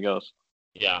Thursday goes.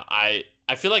 Yeah, I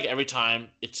feel like every time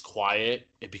it's quiet,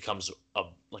 it becomes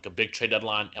a big trade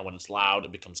deadline, and when it's loud,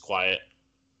 it becomes quiet.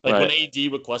 Like when Right.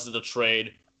 AD requested a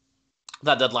trade,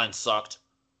 that deadline sucked.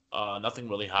 Nothing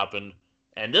really happened.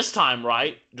 And this time,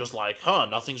 right, just like,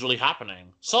 nothing's really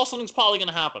happening. So something's probably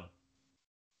gonna happen.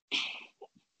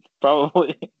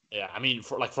 Probably. Yeah, I mean,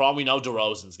 for all we know,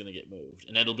 DeRozan's gonna get moved,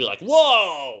 and it'll be like,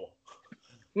 whoa,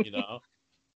 you know,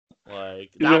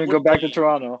 like He's that gonna go would back to be,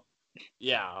 Toronto.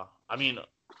 yeah. I mean,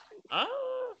 uh,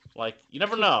 like you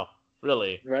never know,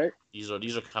 really. Right. These are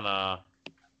kind of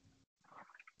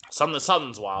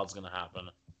something's wild's gonna happen.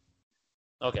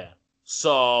 Okay,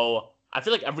 so I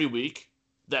feel like every week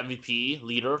the MVP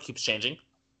leader keeps changing.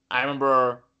 I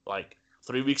remember like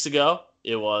 3 weeks ago,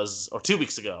 or 2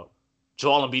 weeks ago,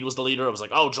 Joel Embiid was the leader. It was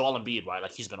like, oh, Joel Embiid, right?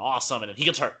 Like he's been awesome, and then he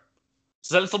gets hurt.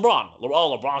 So then it's LeBron.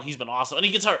 Oh, LeBron, he's been awesome, and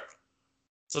he gets hurt.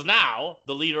 So now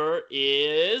the leader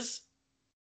is.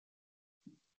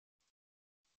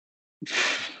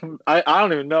 I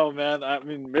don't even know, man. I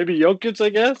mean, maybe Jokic, I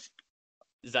guess.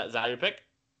 Is that your pick?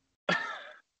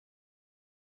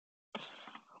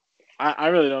 I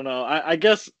really don't know. I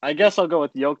guess I'll go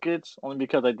with Jokic only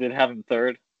because I did have him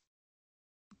third,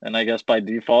 and I guess by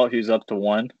default he's up to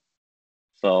one.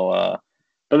 So,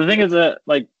 but the thing is that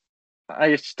like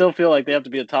I still feel like they have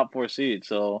to be a top four seed.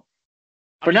 So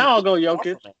I for mean, now, I'll they're go far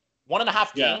Jokic. from it. 1.5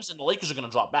 Yeah. games, and the Lakers are going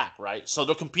to drop back, right? So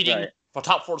they're competing Right. for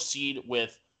top four seed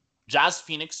with Jazz,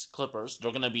 Phoenix, Clippers.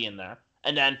 They're going to be in there,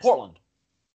 and then Portland.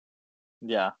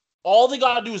 Yeah. All they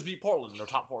got to do is beat Portland in their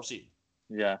top four seed.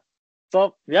 Yeah.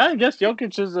 So yeah, I guess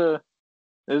Jokic is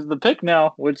the pick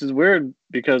now, which is weird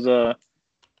because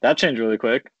that changed really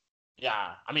quick.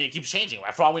 Yeah, I mean it keeps changing.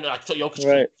 Right? For all we know, like Jokic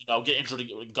Right. could, get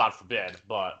injured, God forbid.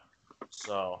 But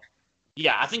so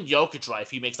yeah, I think Jokic, right?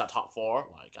 If he makes that top four,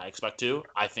 like I expect to,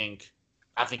 I think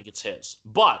it's his.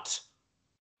 But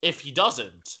if he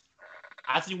doesn't,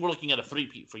 I think we're looking at a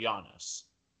three-peat for Giannis.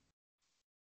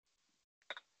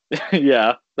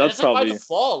 Yeah, And that's it's like by probably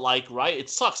default, like, right? It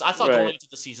sucks. I thought right. going into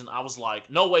the season, I was like,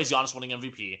 no way is Giannis winning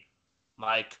MVP.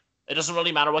 Like, it doesn't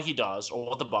really matter what he does or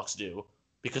what the Bucks do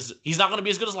because he's not going to be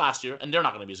as good as last year, and they're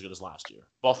not going to be as good as last year.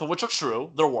 Both of which are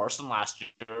true. They're worse than last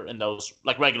year in those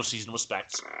like regular season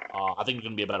respects. I think they're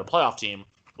going to be a better playoff team,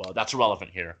 but that's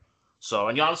irrelevant here. So,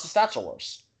 and Giannis' stats are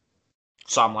worse.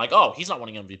 So I'm like, oh, he's not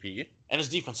winning MVP, and his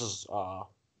defense has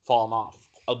fallen off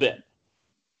a bit.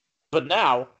 But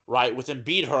now, right, with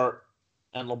Embiid hurt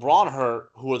and LeBron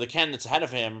hurt, who are the candidates ahead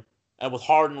of him, and with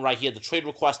Harden, right, he had the trade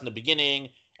request in the beginning,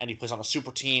 and he plays on a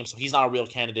super team, so he's not a real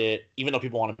candidate, even though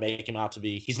people want to make him out to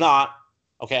be. He's not.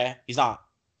 Okay? He's not.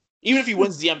 Even if he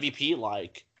wins the MVP,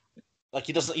 like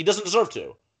he doesn't deserve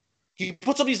to. He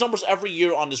puts up these numbers every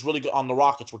year on this really good on the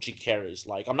Rockets, which he carries.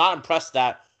 Like, I'm not impressed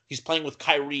that he's playing with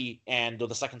Kyrie and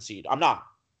the second seed. I'm not.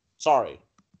 Sorry.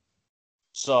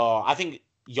 So I think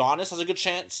Giannis has a good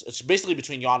chance. It's basically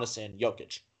between Giannis and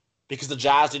Jokic. Because the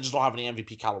Jazz, they just don't have any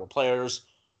MVP caliber players.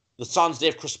 The Suns, they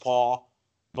have Chris Paul,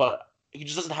 but he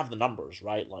just doesn't have the numbers,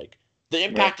 right? Like, the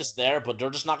impact is there, but they're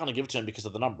just not going to give it to him because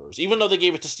of the numbers, even though they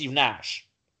gave it to Steve Nash.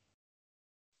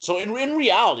 So in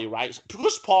reality, right,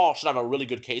 Chris Paul should have a really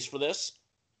good case for this,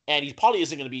 and he probably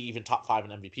isn't going to be even top 5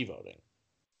 in MVP voting.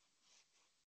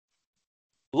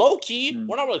 Low key,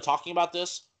 we're not really talking about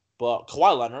this, but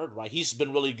Kawhi Leonard, right, he's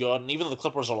been really good, and even though the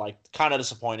Clippers are like kind of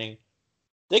disappointing,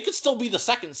 they could still be the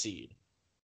second seed.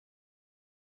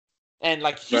 And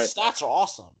like his stats are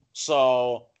awesome.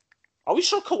 So are we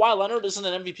sure Kawhi Leonard isn't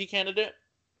an MVP candidate?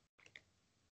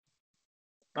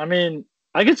 I mean,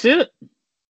 I could see it.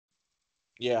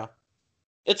 Yeah.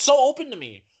 It's so open to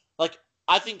me. Like,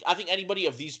 I think anybody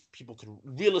of these people could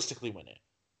realistically win it.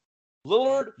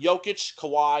 Lillard, Jokic,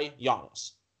 Kawhi,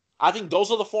 Giannis. I think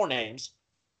those are the 4 names.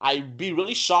 I'd be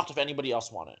really shocked if anybody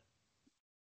else won it.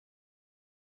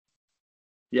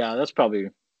 Yeah, that's probably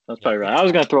right. I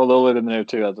was gonna throw Lillard in there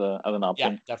too as an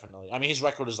option. Yeah, definitely. I mean, his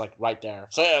record is like right there.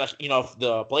 So yeah, like, if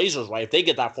the Blazers, right, if they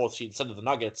get that 4th seed instead of the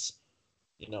Nuggets,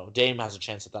 Dame has a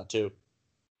chance at that too.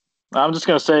 I'm just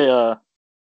gonna say,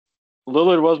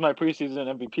 Lillard was my preseason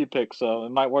MVP pick, so it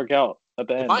might work out at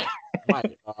the end. Might.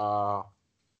 I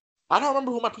don't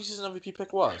remember who my preseason MVP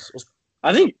pick was.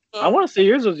 I think I want to say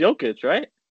yours was Jokic, right?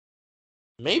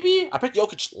 Maybe I picked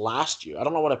Jokic last year. I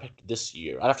don't know what I picked this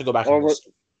year. I'd have to go back and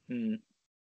listen.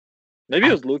 Maybe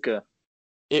it was Luka.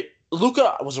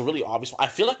 Luka was a really obvious one. I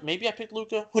feel like maybe I picked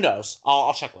Luka. Who knows?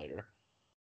 I'll check later.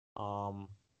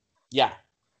 Yeah.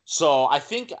 So I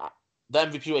think the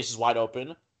MVP race is wide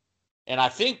open, and I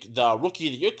think the Rookie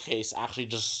of the Year case actually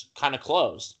just kind of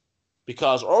closed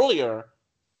because earlier,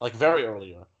 like very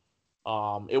earlier,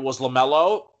 it was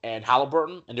LaMelo and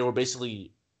Halliburton, and they were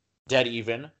basically dead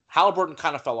even. Halliburton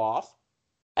kind of fell off.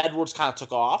 Edwards kind of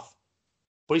took off,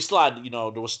 but he still had,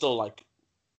 there was still like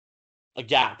a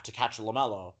gap to catch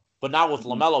LaMelo. But now with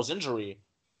LaMelo's injury,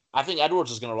 I think Edwards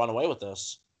is going to run away with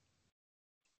this.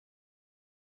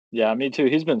 Yeah, me too.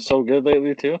 He's been so good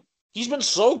lately too. He's been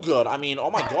so good. I mean,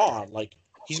 oh my God, like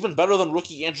he's been better than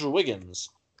rookie Andrew Wiggins.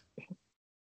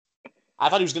 I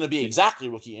thought he was going to be exactly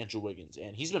rookie Andrew Wiggins,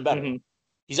 and he's been better.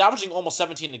 He's averaging almost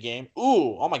 17 a game.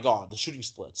 Ooh, oh my God, the shooting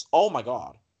splits. Oh my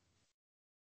God.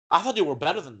 I thought they were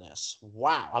better than this.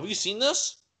 Wow. Have you seen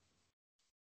this?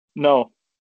 No.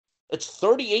 It's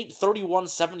 38, 31,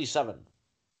 77.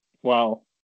 Wow.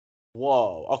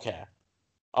 Whoa, okay.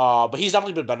 But he's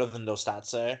definitely been better than those stats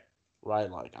say,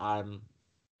 right? Like,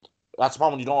 that's the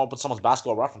problem when you don't open someone's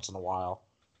basketball reference in a while.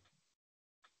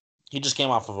 He just came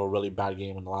off of a really bad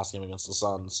game in the last game against the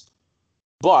Suns.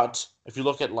 But if you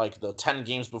look at, like, the 10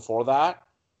 games before that,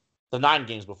 the 9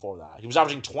 games before that, he was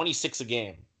averaging 26 a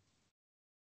game.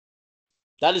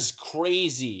 That is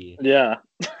crazy. Yeah.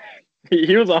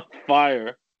 He was on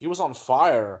fire. He was on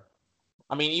fire.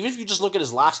 I mean, even if you just look at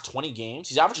his last 20 games,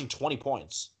 he's averaging 20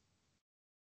 points.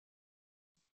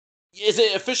 Is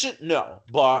it efficient? No.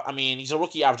 But, I mean, he's a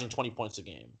rookie averaging 20 points a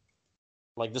game.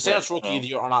 Like, the standards for rookie of the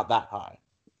year are not that high.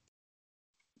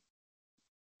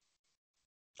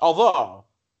 Although,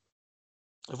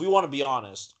 if we want to be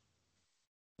honest,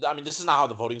 I mean, this is not how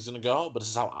the voting is going to go, but this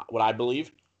is what I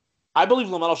believe. I believe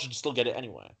LaMelo should still get it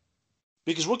anyway.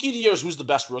 Because Rookie of the Year is who's the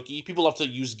best rookie. People love to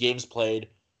use games played.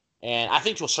 And I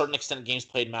think to a certain extent, games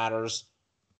played matters.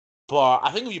 But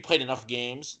I think if you played enough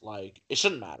games, like, it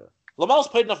shouldn't matter. LaMelo's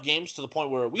played enough games to the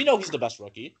point where we know he's the best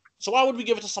rookie. So why would we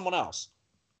give it to someone else?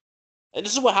 And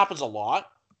this is what happens a lot.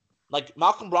 Like,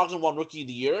 Malcolm Brogdon won Rookie of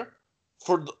the Year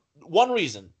for one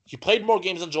reason. He played more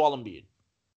games than Joel Embiid.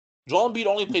 Joel Embiid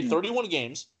only played 31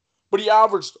 games, but he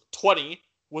averaged 20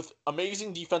 with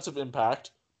amazing defensive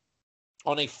impact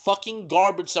on a fucking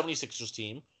garbage 76ers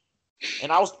team.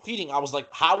 And I was tweeting, I was like,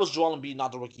 how is Joel Embiid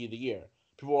not the Rookie of the Year?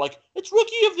 People were like, it's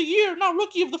Rookie of the Year, not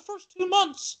Rookie of the first 2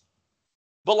 months.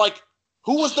 But, like,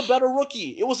 who was the better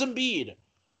rookie? It was Embiid.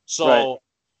 So,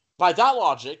 by that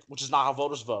logic, which is not how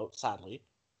voters vote, sadly,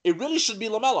 it really should be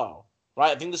LaMelo,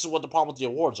 right? I think this is what the problem with the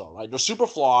awards are, right? They're super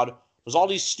flawed. There's all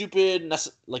these stupid,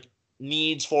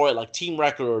 needs for it, like team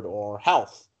record or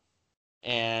health.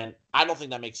 And I don't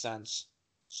think that makes sense.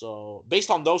 So,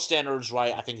 based on those standards,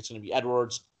 right, I think it's going to be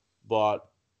Edwards. But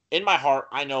in my heart,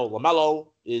 I know LaMelo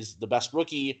is the best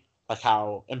rookie, like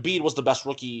how Embiid was the best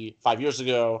rookie 5 years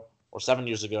ago or 7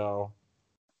 years ago.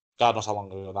 God knows how long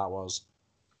ago that was.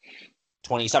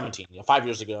 2017, 5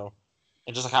 years ago.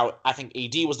 And just like how I think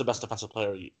AD was the best defensive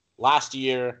player last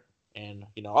year and,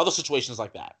 other situations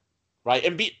like that, right?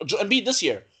 Embiid this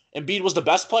year. Embiid was the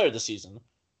best player this season.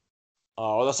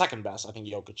 Or the second best. I think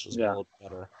Jokic was a little bit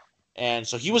better. And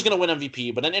so he was going to win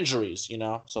MVP, but then injuries,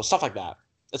 So stuff like that.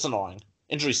 It's annoying.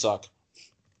 Injuries suck.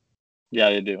 Yeah,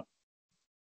 they do.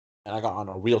 And I got on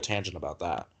a real tangent about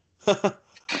that.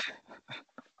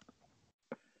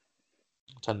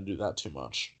 Tend to do that too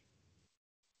much.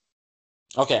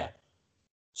 Okay.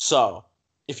 So,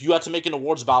 if you had to make an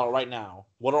awards ballot right now,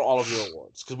 what are all of your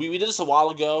awards? Because we did this a while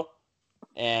ago,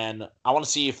 and I want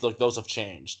to see if those have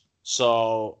changed.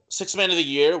 So, Sixth Man of the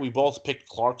Year, we both picked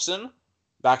Clarkson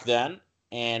back then,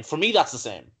 and for me, that's the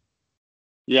same.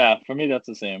 Yeah, for me, that's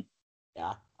the same.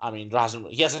 Yeah, I mean,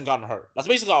 he hasn't gotten hurt. That's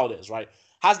basically all it is, right?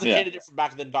 Has the candidate from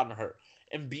back then gotten hurt?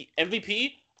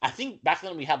 MVP, I think back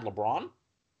then we had LeBron,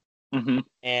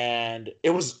 and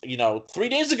it was, 3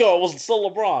 days ago it was still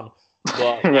LeBron,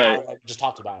 but now, like we just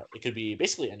talked about, it could be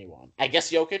basically anyone. I guess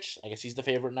Jokic. I guess he's the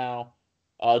favorite now.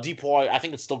 Depoy, I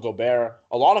think it's still Gobert.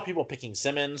 A lot of people picking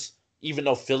Simmons, even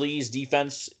though Philly's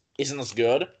defense isn't as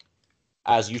good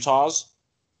as Utah's,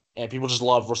 and people just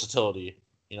love versatility.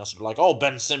 So they're like, oh,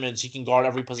 Ben Simmons, he can guard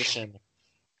every position.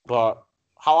 But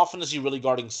how often is he really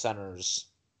guarding centers?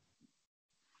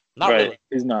 Not really.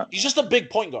 He's not. He's just a big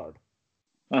point guard.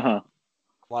 Uh-huh.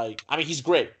 He's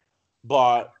great,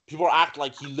 but people act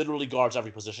like he literally guards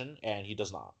every position, and he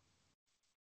does not.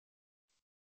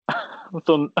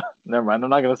 So, never mind. I'm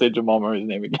not going to say Jamal Murray's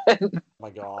name again. Oh my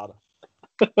God.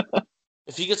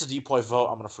 If he gets a Depoy vote,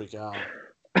 I'm going to freak out.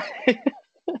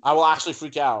 I will actually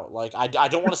freak out. I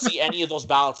don't want to see any of those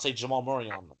ballots say Jamal Murray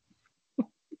on them.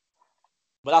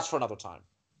 But that's for another time.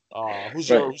 Who's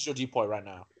your Depoy right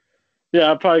now? Yeah,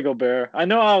 I'd probably Gobert. I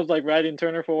know I was riding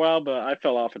Turner for a while, but I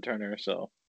fell off of Turner. So,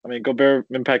 Gobert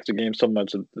impacts the game so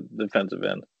much at the defensive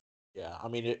end. Yeah,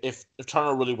 if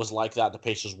Turner really was like that, the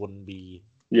Pacers wouldn't be.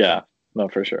 Yeah, no,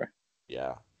 for sure.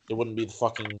 Yeah, it wouldn't be the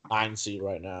fucking 9 seed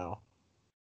right now,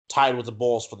 tied with the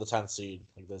Bulls for the 10th seed.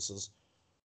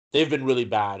 They've been really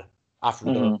bad after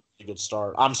their really good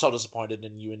start. I'm so disappointed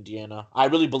in you, Indiana. I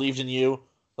really believed in you,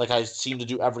 like I seem to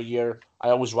do every year.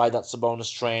 I always ride that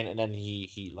Sabonis train, and then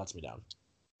he lets me down.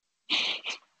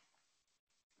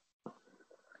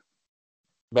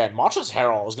 Man, Montrezl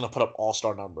Harrell is going to put up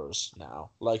all-star numbers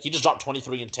now. He just dropped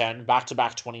 23 and 10,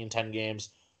 back-to-back 20 and 10 games.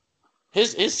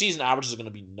 His season averages are going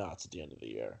to be nuts at the end of the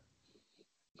year.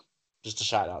 Just a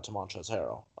shout out to Montrezl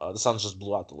Harrell. The Suns just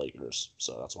blew out the Lakers,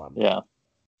 so that's why I'm. Yeah.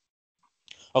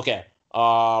 Okay.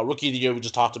 Rookie of the year we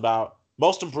just talked about.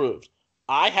 Most improved.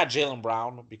 I had Jaylen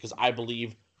Brown because I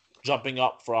believe jumping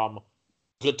up from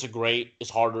good to great is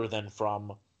harder than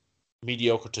from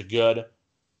mediocre to good.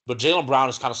 But Jaylen Brown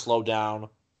is kind of slowed down,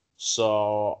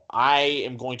 so I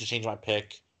am going to change my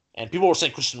pick. And people were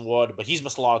saying Christian Wood, but he's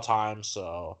missed a lot of time,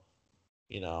 so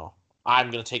I'm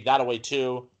going to take that away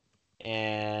too.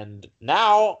 And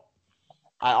now,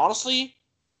 I honestly,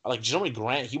 I like Jeremy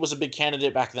Grant. He was a big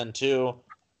candidate back then too.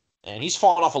 And he's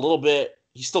fallen off a little bit.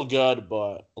 He's still good,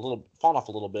 but fallen off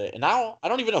a little bit. And now, I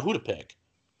don't even know who to pick.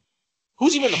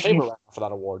 Who's even the favorite right now for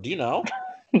that award? Do you know?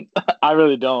 I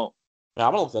really don't. Yeah,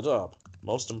 I'm going to look that up.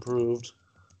 Most improved.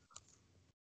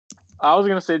 I was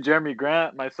going to say Jeremy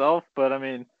Grant myself, but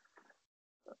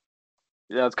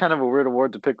yeah, it's kind of a weird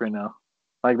award to pick right now.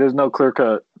 There's no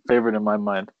clear-cut favorite in my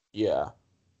mind. Yeah.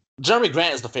 Jeremy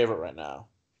Grant is the favorite right now.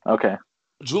 Okay.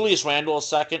 Julius Randle is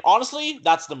second. Honestly,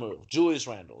 that's the move. Julius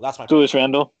Randle. That's my pick. Julius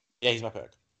Randle? Yeah, he's my pick.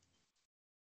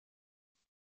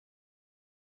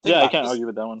 I can't argue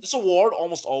with that one. This award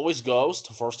almost always goes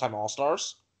to first-time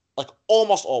All-Stars.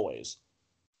 Almost always.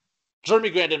 Jeremy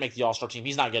Grant didn't make the All-Star team.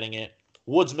 He's not getting it.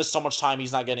 Woods missed so much time.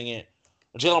 He's not getting it.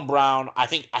 Jaylen Brown, I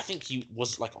think he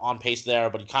was on pace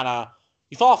there, but he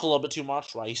fell off a little bit too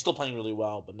much, right? He's still playing really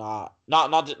well, but not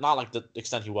like the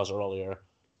extent he was earlier.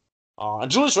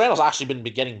 And Julius Randle's actually been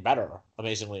getting better,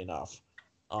 amazingly enough.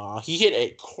 He hit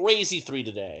a crazy 3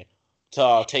 today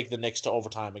to take the Knicks to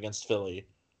overtime against Philly.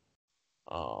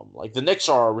 The Knicks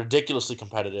are ridiculously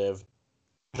competitive.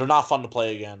 They're not fun to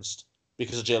play against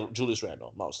because of Julius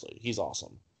Randle, mostly. He's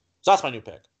awesome. So that's my new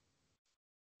pick.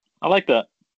 I like that.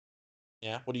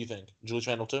 Yeah? What do you think? Julius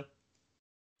Randle too?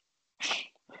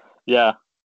 Yeah.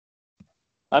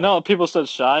 I know people said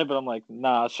Shy, but I'm like,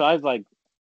 nah, Shy's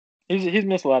he's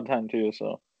missed a lot of time too,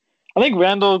 so I think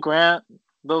Randle, Grant,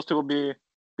 those two will be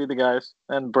the guys.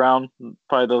 And Brown,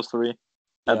 probably those 3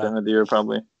 at the end of the year,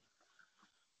 probably.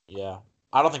 Yeah.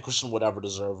 I don't think Christian Wood ever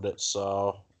deserved it,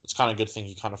 so it's kind of a good thing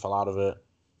he kind of fell out of it.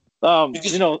 I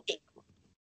was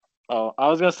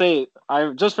going to say,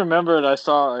 I just remembered I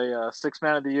saw a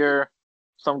 6-man of the year,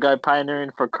 some guy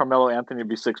pioneering for Carmelo Anthony to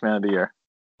be 6-man of the year.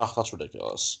 Oh, that's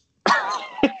ridiculous.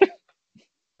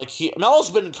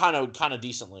 Melo's been kind of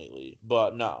decent lately,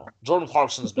 but no. Jordan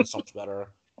Clarkson's been so much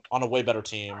better on a way better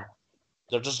team.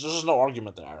 There's just no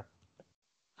argument there.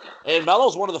 And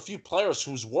Melo's one of the few players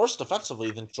who's worse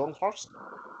defensively than Jordan Clarkson.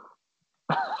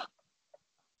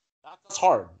 That's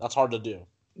hard. That's hard to do.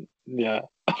 Yeah.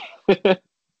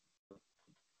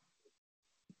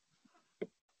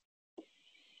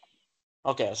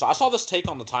 Okay, so I saw this take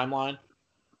on the timeline,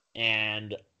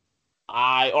 and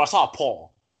I saw a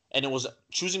poll, and it was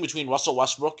choosing between Russell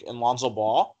Westbrook and Lonzo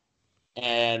Ball,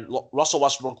 and Russell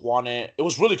Westbrook won it. It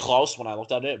was really close when I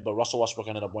looked at it, but Russell Westbrook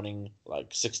ended up winning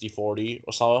 60-40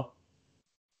 or so.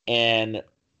 And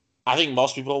I think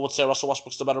most people would say Russell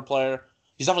Westbrook's the better player.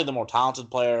 He's definitely the more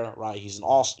talented player, right? He's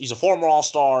a former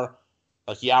All-Star.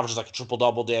 He averages a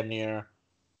triple-double damn near.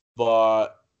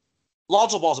 But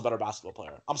Lonzo Ball's a better basketball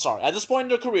player. I'm sorry. At this point in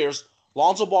their careers,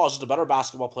 Lonzo Ball is just a better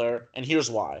basketball player, and here's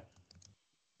why.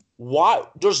 why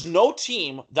there's no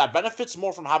team that benefits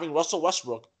more from having Russell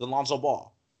Westbrook than Lonzo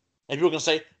Ball. And people are going to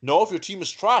say, no, if your team is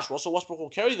trash, Russell Westbrook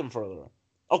will carry them further.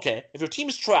 Okay, if your team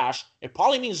is trash, it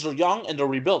probably means they're young and they're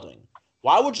rebuilding.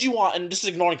 Why would you want, and this is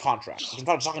ignoring contracts,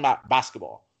 I'm talking about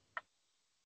basketball.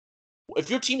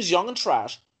 If your team is young and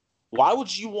trash, why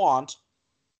would you want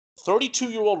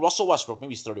 32-year-old Russell Westbrook,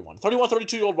 maybe he's 31,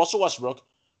 32-year-old Russell Westbrook,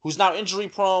 who's now injury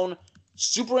prone,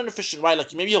 super inefficient, right?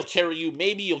 Like maybe he'll carry you,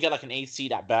 maybe you'll get like an 8th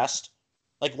seed at best.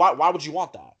 Like why would you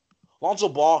want that? Lonzo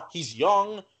Ball, he's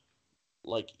young,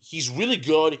 like he's really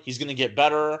good, he's gonna get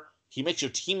better, he makes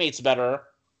your teammates better.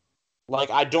 Like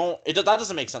that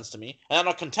doesn't make sense to me. And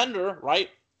on a contender, right?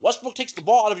 Westbrook takes the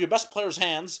ball out of your best player's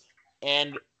hands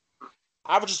and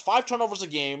averages 5 turnovers a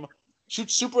game,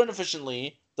 shoots super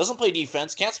inefficiently, doesn't play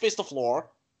defense, can't space the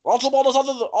floor. Lonzo Ball does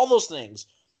all those things.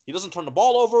 He doesn't turn the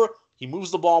ball over. He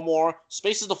moves the ball more,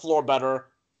 spaces the floor better.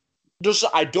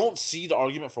 I don't see the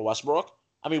argument for Westbrook.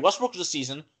 I mean, Westbrook this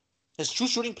season, his true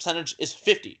shooting percentage is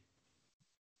 50.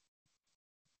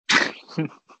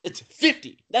 It's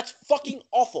 50. That's fucking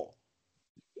awful.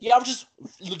 He averages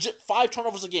legit 5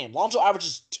 turnovers a game. Lonzo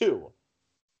averages 2.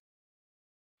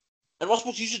 And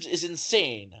Westbrook's usage is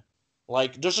insane.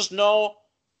 Like, there's just no,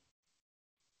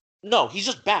 he's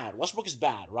just bad. Westbrook is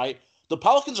bad, right? The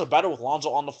Pelicans are better with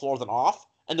Lonzo on the floor than off,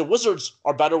 and the Wizards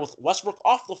are better with Westbrook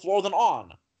off the floor than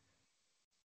on.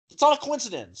 It's not a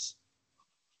coincidence.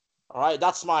 All right,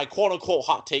 that's my quote-unquote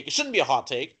hot take. It shouldn't be a hot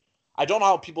take. I don't know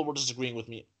how people were disagreeing with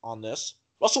me on this.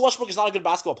 Russell Westbrook is not a good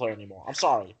basketball player anymore. I'm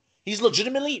sorry. He's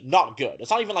legitimately not good.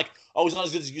 It's not even like, oh, he's not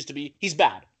as good as he used to be. He's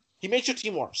bad. He makes your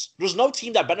team worse. There's no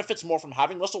team that benefits more from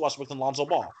having Russell Westbrook than Lonzo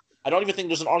Ball. I don't even think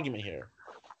there's an argument here.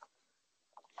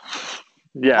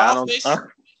 Yeah, I don't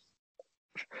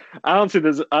think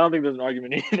there's an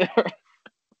argument either.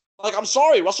 Like, I'm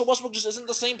sorry, Russell Westbrook just isn't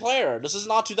the same player. This is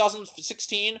not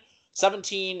 2016,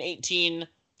 17, 18. It's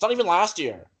not even last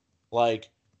year. Like,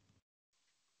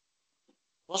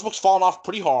 Westbrook's fallen off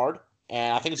pretty hard,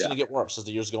 and I think it's going to get worse as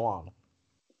the years go on.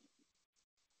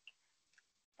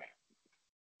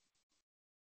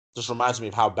 Just reminds me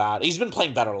of how bad. He's been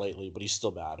playing better lately, but he's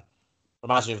still bad.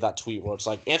 Reminds me of that tweet where it's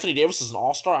like, Anthony Davis is an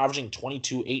all-star averaging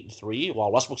 22, 8, and 3,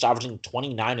 while Westbrook's averaging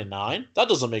 29 and 9. That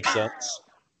doesn't make sense.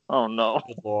 Oh, no.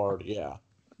 Good Lord, yeah.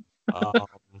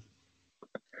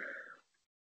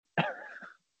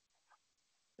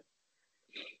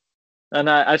 And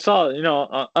I saw,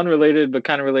 unrelated but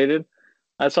kind of related,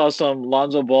 I saw some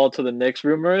Lonzo Ball to the Knicks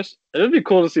rumors. It would be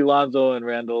cool to see Lonzo and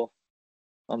Randall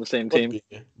on the same team.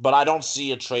 But I don't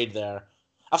see a trade there.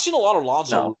 I've seen a lot of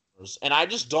Lonzo rumors, and I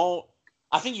just don't.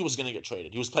 I think he was going to get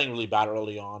traded. He was playing really bad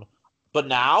early on. But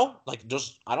now, like,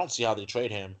 I don't see how they trade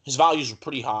him. His values are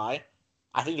pretty high.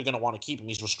 I think they're going to want to keep him.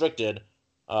 He's restricted.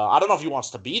 I don't know if he wants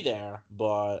to be there,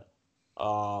 but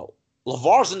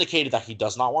LeVar's indicated that he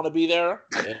does not want to be there.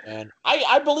 And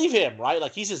I believe him, right?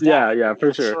 Like, he's his dad. Yeah,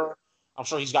 for sure. I'm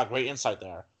sure he's got great insight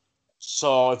there.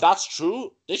 So if that's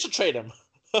true, they should trade him.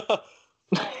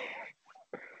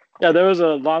 Yeah, there was a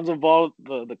Lonzo Ball.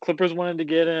 The Clippers wanted to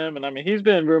get him, and I mean, he's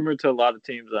been rumored to a lot of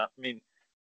teams. I mean,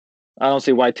 I don't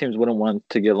see why teams wouldn't want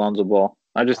to get Lonzo Ball.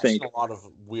 I've think a lot of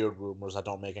weird rumors that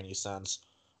don't make any sense.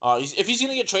 If he's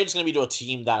gonna get traded, it's gonna be to a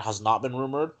team that has not been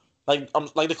rumored. Like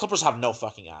the Clippers have no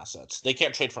fucking assets. They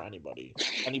can't trade for anybody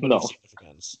of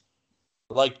significance.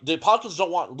 Like the Pelicans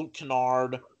don't want Luke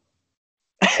Kennard,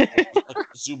 like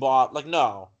Zubac. Like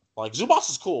no, like Zubac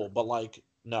is cool, but like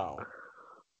no.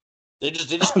 They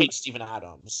just paid Steven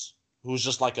Adams, who's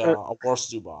just like a worse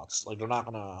Zubac. Like they're not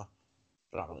gonna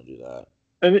do that.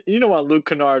 And you don't want Luke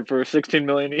Kennard for $16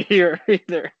 million a year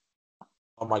either.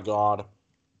 Oh my god!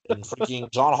 And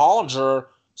freaking John Hollinger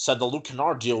said the Luke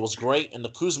Kennard deal was great and the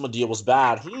Kuzma deal was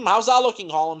bad. How's that looking,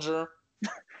 Hollinger?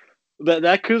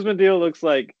 That Kuzma deal looks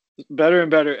like better and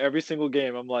better every single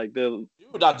game. I'm like, dude,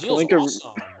 that deal's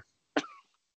awesome.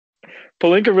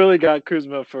 Pelinka really got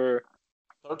Kuzma for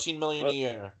 $13 million a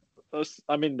year.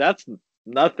 I mean, that's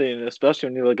nothing, especially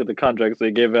when you look at the contracts they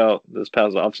gave out this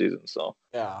past offseason. So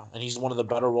yeah, and he's one of the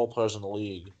better role players in the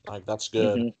league. Like that's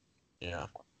good. Mm-hmm. Yeah.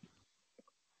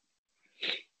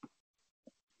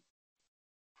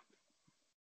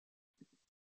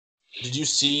 Did you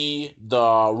see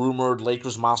the rumored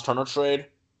Lakers Miles Turner trade?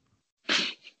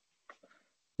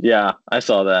 Yeah, I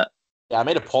saw that. Yeah, I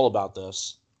made a poll about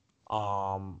this.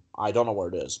 I don't know where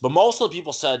it is, but most of the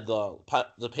people said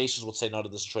the Pacers would say no to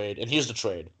this trade. And here's the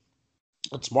trade: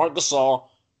 it's Marc Gasol,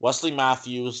 Wesley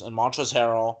Matthews, and Montrezl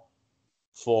Harrell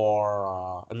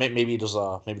for and maybe there's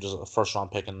a first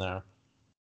round pick in there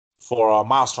for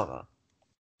Miles Turner.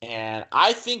 And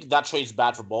I think that trade's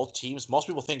bad for both teams. Most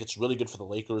people think it's really good for the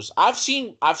Lakers. I've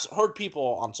heard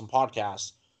people on some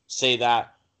podcasts say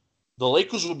that the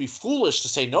Lakers would be foolish to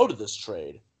say no to this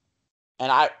trade.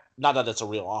 And not that it's a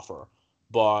real offer,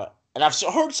 and I've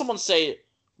heard someone say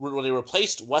when they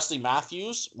replaced Wesley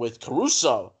Matthews with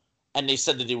Caruso, and they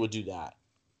said that they would do that.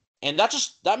 And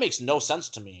that makes no sense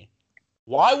to me.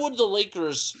 Why would the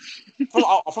Lakers... First of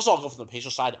all, I'll go from the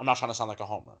Pacers side. I'm not trying to sound like a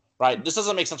homer, right? This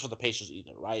doesn't make sense for the Pacers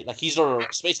either, right? Like, he's their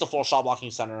space-to-floor shot-blocking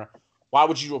center. Why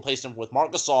would you replace him with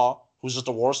Marc Gasol, who's just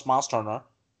the worst Miles Turner,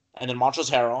 and then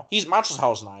Montrezl Harrell? Montrezl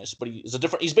Harrell's nice, but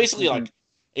he's basically like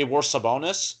a worse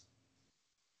Sabonis.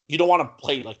 You don't want to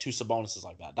play like two Sabonises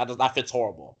like that. That fits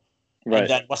horrible. Right. And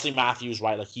then Wesley Matthews,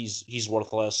 right? Like, he's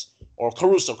worthless. Or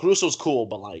Caruso. Caruso's cool,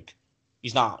 but like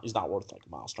he's not worth like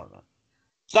Miles Turner.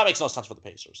 So that makes no sense for the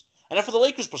Pacers. And then for the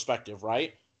Lakers' perspective,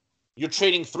 right? You're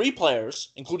trading 3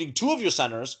 players, including 2 of your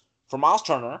centers, for Miles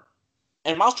Turner.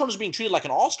 And Miles Turner's being treated like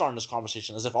an all-star in this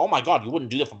conversation, as if, oh my God, you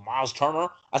wouldn't do that for Miles Turner,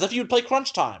 as if you would play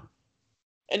crunch time.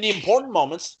 In the important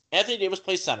moments, Anthony Davis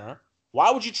plays center.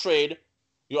 Why would you trade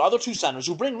your other 2 centers,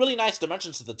 who bring really nice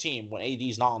dimensions to the team when AD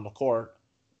is not on the court,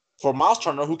 for Miles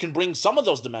Turner, who can bring some of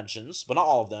those dimensions, but not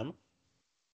all of them,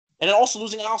 and then also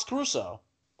losing Alex Caruso,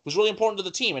 who's really important to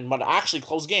the team and would actually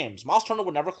close games. Miles Turner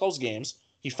would never close games.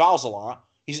 He fouls a lot.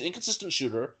 He's an inconsistent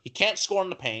shooter. He can't score in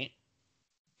the paint.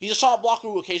 He's a shot blocker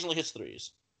who occasionally hits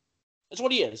threes. That's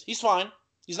what he is. He's fine.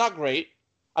 He's not great.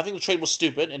 I think the trade was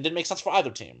stupid and didn't make sense for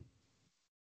either team.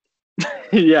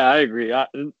 Yeah, I agree.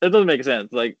 It doesn't make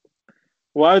sense. Like,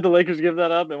 why would the Lakers give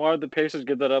that up, and why would the Pacers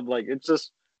give that up? Like, it's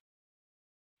just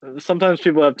sometimes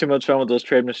people have too much fun with those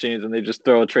trade machines, and they just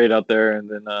throw a trade out there, and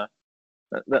then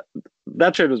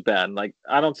that trade was bad. Like,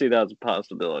 I don't see that as a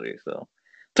possibility. So,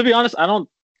 to be honest, I know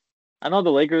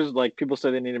the Lakers, like, people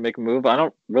say they need to make a move. I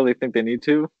don't really think they need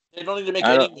to. They don't need to make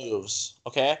any moves.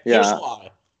 Okay, yeah. Here's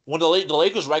why. When the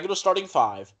Lakers' regular starting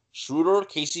 5, Schroeder,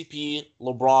 KCP,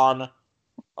 LeBron,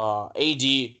 AD,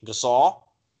 Gasol,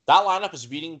 that lineup is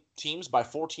beating teams by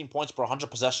 14 points per 100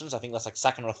 possessions. I think that's like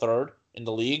second or third in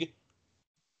the league.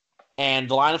 And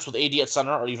the lineups with AD at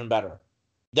center are even better.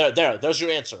 There's your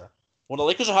answer. When the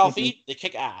Lakers are healthy, they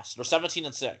kick ass. They're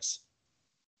 17-6.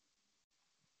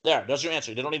 There's your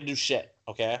answer. They don't need to do shit,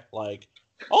 okay? Like,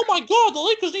 oh my God, the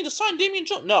Lakers need to sign Damian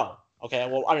Jones. No. Okay,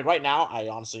 well, I mean, right now, I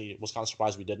honestly was kind of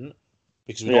surprised we didn't.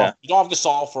 Because we don't have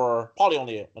Gasol for probably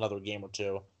only another game or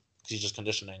 2. Because he's just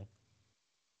conditioning.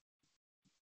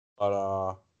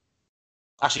 But,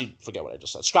 actually, forget what I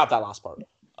just said. Scrap that last part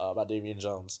about Damian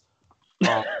Jones.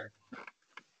 But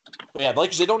yeah, the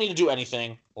Lakers, they don't need to do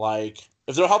anything. Like,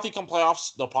 if they're healthy come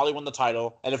playoffs, they'll probably win the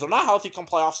title. And if they're not healthy come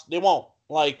playoffs, they won't.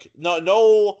 Like,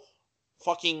 no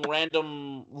fucking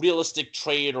random realistic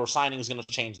trade or signing is going to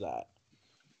change that.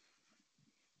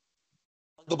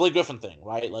 The Blake Griffin thing,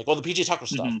 right? Like, or the PJ Tucker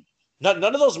stuff. None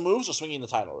of those moves are swinging the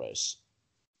title race.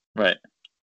 Right.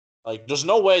 Like, there's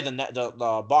no way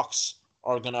the Bucks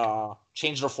are going to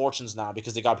change their fortunes now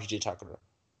because they got PJ Tucker.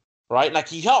 Right? Like,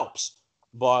 he helps.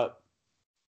 But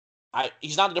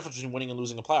he's not the difference between winning and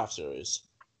losing a playoff series.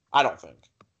 I don't think.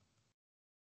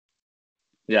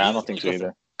 Yeah, I don't think so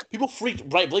either. People freaked,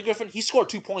 right? Blake Griffin, he scored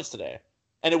 2 points today,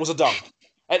 and it was a dunk.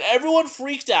 And everyone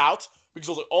freaked out because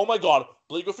it was like, oh my God,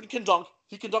 Blake Griffin can dunk.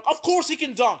 He can dunk. Of course he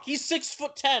can dunk. He's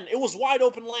 6'10". It was wide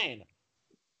open lane.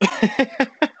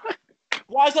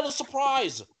 Why is that a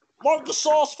surprise? Marc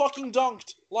Gasol's fucking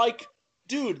dunked. Like,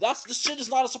 dude, this shit is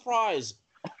not a surprise.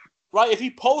 Right? If he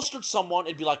posted someone,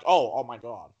 it'd be like, oh my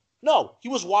God. No, he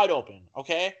was wide open,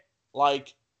 okay?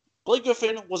 Like, Blake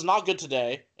Griffin was not good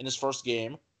today in his first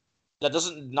game. That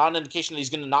not an indication that he's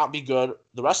going to not be good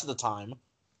the rest of the time.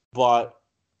 But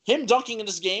him dunking in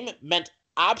this game meant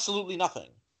absolutely nothing.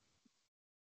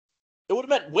 It would have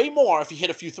meant way more if he hit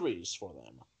a few threes for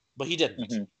them. But he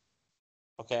didn't.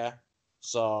 Okay?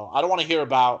 So, I don't want to hear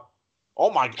about,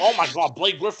 oh my God,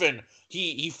 Blake Griffin,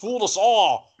 he fooled us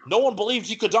all. No one believed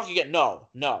he could dunk again. No,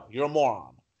 you're a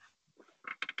moron.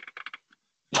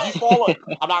 If you follow,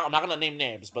 I'm not going to name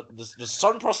names, but there's a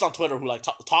certain person on Twitter who like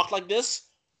talked like this.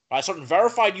 Right? A certain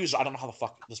verified user. I don't know how the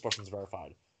fuck this person's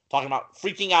verified. Talking about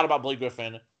freaking out about Blake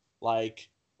Griffin. Like,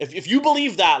 if you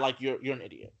believe that, like, you're an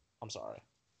idiot. I'm sorry.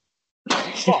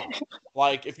 Stop.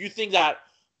 Like, if you think that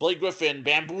Blake Griffin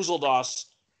bamboozled us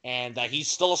and that he's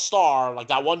still a star, like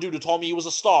that one dude who told me he was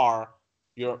a star,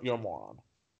 you're a moron.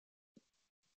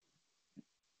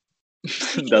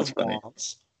 That's funny.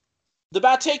 Morons, the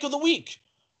bad take of the week.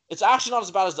 It's actually not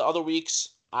as bad as the other weeks.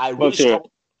 I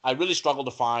really struggled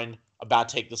to find a bad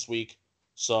take this week.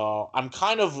 So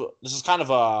this is kind of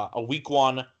a weak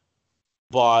one.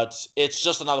 but it's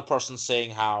just another person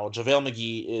saying how JaVale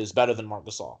McGee is better than Marc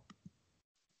Gasol.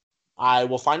 I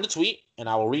will find the tweet and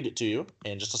I will read it to you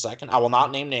in just a second. I will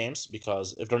not name names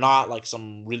because if they're not like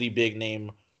some really big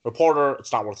name reporter,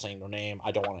 it's not worth saying their name.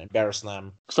 I don't want to embarrass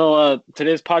them. So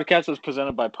today's podcast is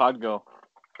presented by Podgo.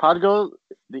 Podgo,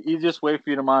 the easiest way for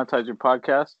you to monetize your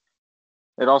podcast.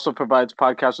 It also provides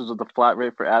podcasters with a flat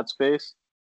rate for ad space,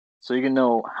 so you can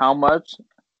know how much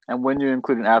and when you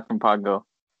include an ad from Podgo.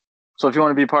 So if you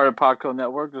want to be part of Podgo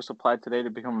Network, just apply today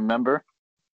to become a member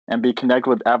and be connected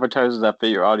with advertisers that fit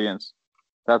your audience.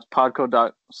 That's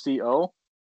podco.co,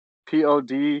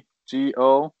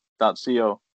 podgo.co.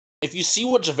 If you see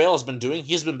what JaVale has been doing,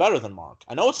 he's been better than Marc.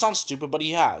 I know it sounds stupid, but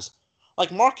he has.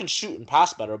 Like, Marc can shoot and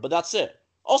pass better, but that's it.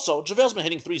 Also, JaVale's been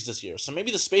hitting threes this year, so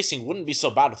maybe the spacing wouldn't be so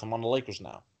bad with him on the Lakers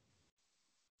now.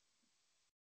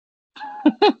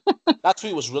 That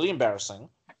tweet was really embarrassing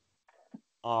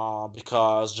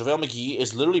because JaVale McGee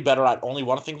is literally better at only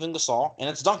one thing than Gasol, and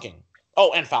it's dunking.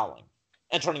 Oh, and fouling.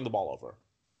 And turning the ball over.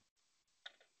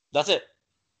 That's it.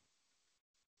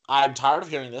 I'm tired of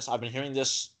hearing this. I've been hearing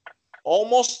this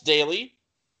almost daily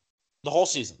the whole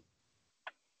season.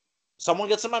 Someone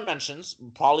gets in my mentions,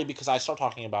 probably because I start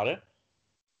talking about it,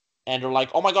 and they're like,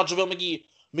 oh my god, JaVale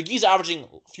McGee's averaging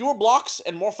fewer blocks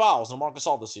and more fouls than Marc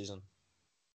Gasol this season.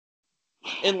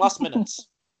 In less minutes.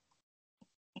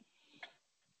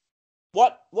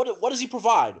 What does he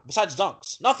provide besides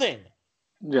dunks? Nothing.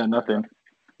 Yeah, nothing.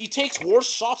 He takes worse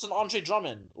shots than Andre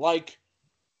Drummond. Like,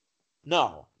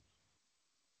 no.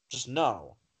 Just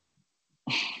no.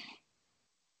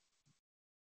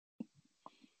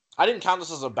 I didn't count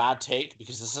this as a bad take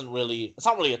because it's not really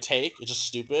a take. It's just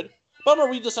stupid. But I'm going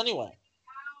to read this anyway.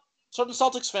 Certain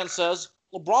Celtics fan says,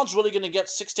 LeBron's really going to get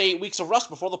 6 to 8 weeks of rest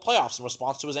before the playoffs in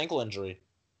response to his ankle injury.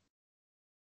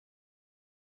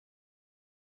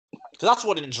 Because that's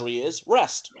what an injury is.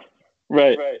 Rest.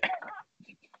 Right.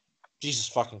 Jesus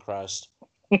fucking Christ.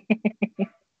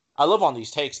 I live on these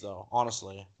takes, though,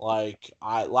 honestly. Like,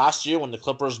 last year when the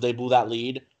Clippers, they blew that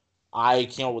lead, I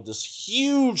came up with this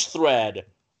huge thread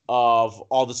of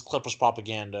all this Clippers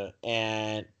propaganda,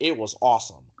 and it was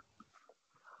awesome.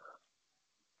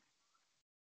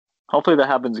 Hopefully that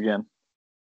happens again.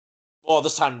 Well,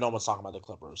 this time no one's talking about the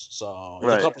Clippers, so if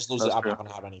Right. the Clippers lose it, I'm not going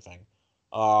to have anything.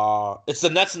 It's the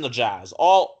Nets and the Jazz.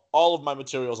 All of my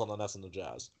materials on the Nets and the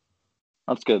Jazz.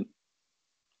 That's good.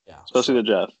 Yeah. Especially the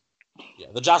Jazz. Yeah,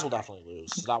 the Jazz will definitely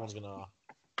lose. So that one's going to,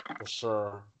 for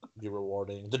sure, be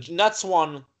rewarding. The Nets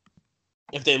one,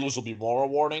 if they lose, will be more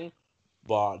rewarding,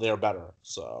 but they are better.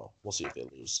 So we'll see if they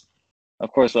lose.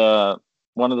 Of course,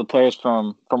 one of the players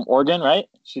from Oregon, right?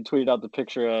 She tweeted out the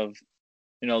picture of,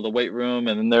 the weight room,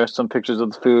 and then there's some pictures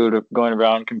of the food going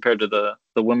around compared to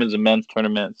the women's and men's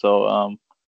tournament. So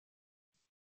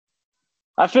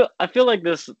I feel like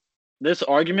this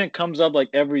argument comes up like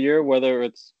every year, whether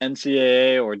it's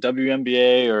NCAA or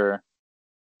WNBA or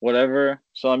whatever.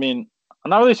 So I mean, I'm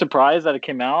not really surprised that it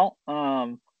came out.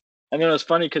 And then it was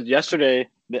funny because yesterday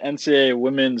the NCAA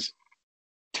women's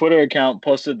Twitter account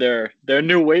posted their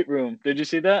new weight room. Did you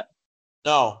see that?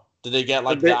 No. Did they get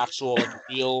the actual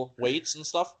real weights and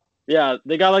stuff? Yeah,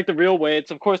 they got like the real weights.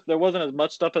 Of course, there wasn't as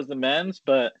much stuff as the men's,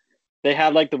 but they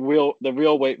had like the real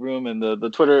weight room, and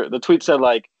the tweet said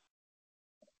like,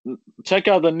 check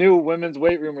out the new women's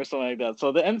weight room or something like that.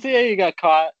 So the NCAA got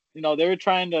caught. They were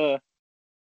trying to.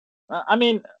 I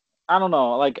mean, I don't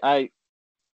know. Like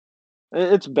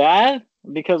it's bad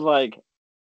because like,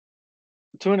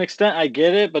 to an extent I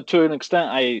get it, but to an extent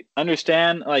I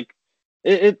understand. Like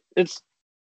it's.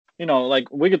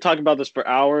 Like we could talk about this for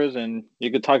hours, and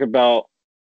you could talk about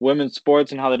women's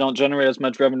sports and how they don't generate as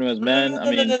much revenue as men.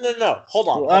 No. Hold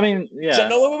on. I mean, yeah.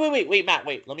 Wait, Matt.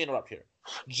 Wait, let me interrupt here.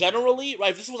 Generally,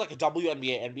 right? If this was like a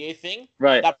WNBA, NBA thing,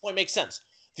 right? That point makes sense.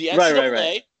 The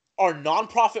NCAA are a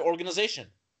non-profit organization.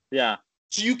 Yeah.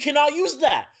 So you cannot use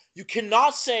that. You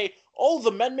cannot say, "Oh,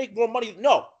 the men make more money."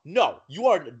 No. You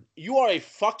are a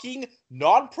fucking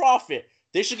non-profit.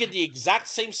 They should get the exact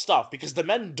same stuff because the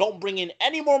men don't bring in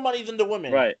any more money than the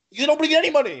women. Right. They don't bring in any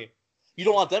money. You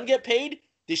don't let them get paid.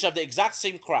 They should have the exact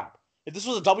same crap. If this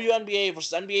was a WNBA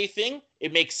versus NBA thing,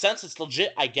 it makes sense. It's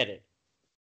legit. I get it.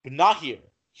 But not here.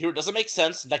 Here it doesn't make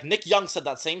sense. Like Nick Young said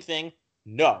that same thing.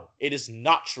 No, it is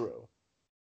not true.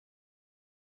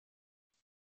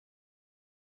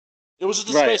 It was just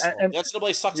disgraceful. Right. The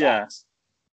NCAA sucks ass.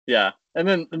 Yeah. And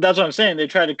then that's what I'm saying. They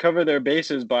try to cover their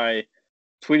bases by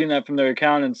tweeting that from their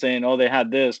account and saying, oh, they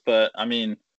had this. But, I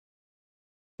mean,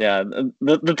 yeah,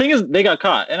 the thing is they got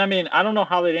caught. And, I mean, I don't know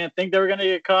how they didn't think they were going to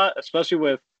get caught, especially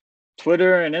with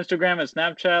Twitter and Instagram and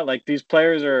Snapchat. Like, these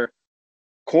players are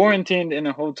quarantined in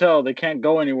a hotel. They can't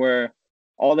go anywhere.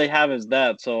 all they have is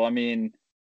that. So I mean,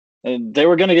 they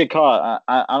were gonna get caught.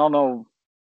 I don't know.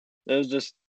 It was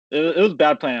just it was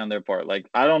bad planning on their part. Like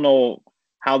I don't know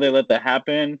how they let that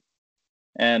happen.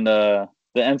 And the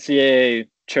NCAA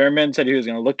chairman said he was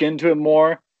gonna look into it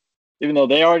more, even though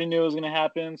they already knew it was gonna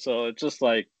happen. So it's just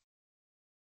like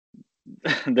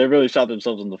they really shot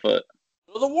themselves in the foot.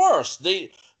 They're the worst.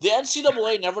 The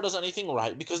NCAA never does anything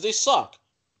right because they suck.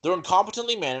 They're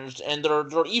incompetently managed and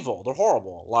they're evil. They're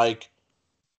horrible. Like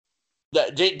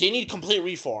they need complete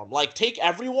reform. Like take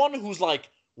everyone who's like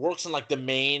works in like the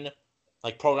main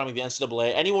like programming the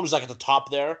NCAA. Anyone who's like at the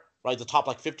top there, right? The top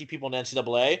like 50 people in the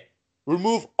NCAA.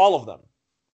 Remove all of them.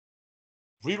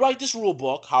 Rewrite this rule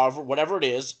book, however, whatever it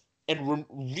is, and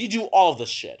redo all of this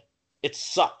shit. It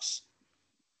sucks.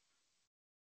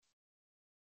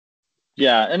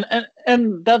 Yeah,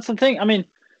 and that's the thing. I mean,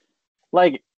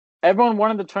 like everyone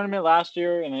wanted the tournament last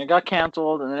year, and it got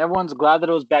canceled, and everyone's glad that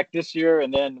it was back this year.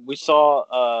 And then we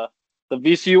saw the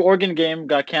VCU Oregon game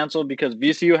got canceled because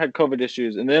VCU had COVID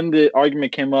issues, and then the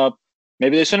argument came up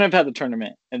maybe they shouldn't have had the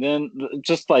tournament. And then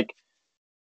just like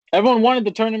everyone wanted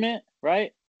the tournament,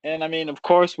 right? And I mean, of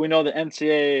course, we know the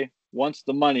NCAA wants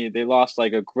the money. They lost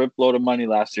like a grip load of money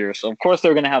last year, so of course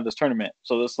they're going to have this tournament.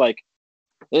 So it's like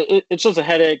it's just a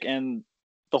headache, and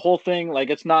the whole thing, like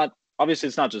it's not obviously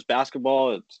it's not just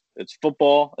basketball. It's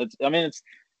football.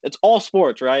 It's all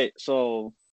sports, right?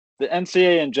 So the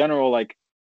NCAA in general like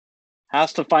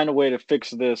has to find a way to fix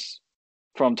this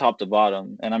from top to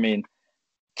bottom. And I mean,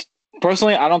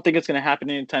 personally, I don't think it's going to happen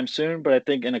anytime soon, but I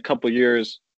think in a couple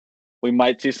years we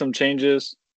might see some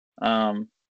changes.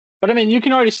 But I mean, you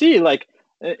can already see like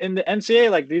in the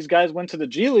NCAA, like these guys went to the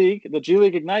G League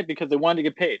Ignite because they wanted to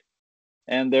get paid,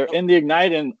 and they're in the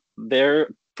Ignite and they're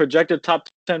projected top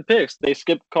 10 picks. They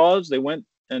skipped college, they went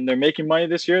and they're making money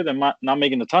this year. They're not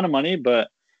making a ton of money, but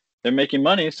they're making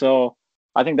money. So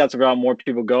I think that's where more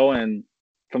people go. And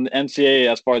from the NCAA,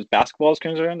 as far as basketball is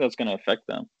concerned, that's going to affect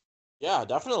them. Yeah,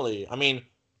 definitely. I mean,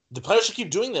 the players should keep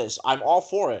doing this. I'm all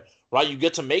for it, right? You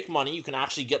get to make money. You can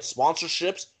actually get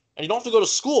sponsorships, and you don't have to go to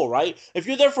school, right? If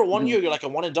you're there for 1 year, you're like a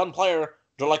one and done player.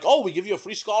 They're like, oh, we give you a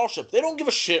free scholarship. They don't give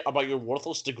a shit about your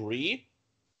worthless degree.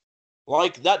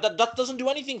 Like that doesn't do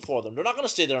anything for them. They're not gonna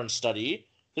stay there and study.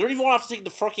 They don't even want to have to take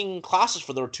the freaking classes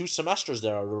for their 2 semesters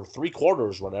there or 3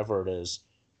 quarters, whatever it is.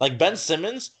 Like Ben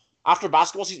Simmons, after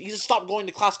basketball season, he just stopped going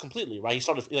to class completely, right? He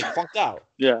started like funked out.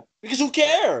 Yeah. Because who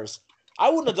cares? I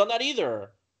wouldn't have done that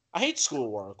either. I hate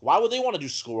schoolwork. Why would they want to do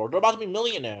schoolwork? They're about to be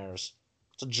millionaires.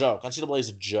 It's a joke. NCAA is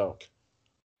a joke.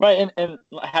 Right, and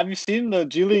have you seen the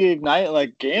G League Ignite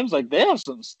like games? Like they have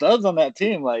some studs on that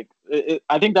team. Like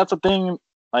I think that's a thing.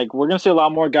 Like we're gonna see a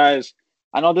lot more guys.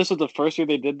 I know this was the first year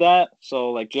they did that.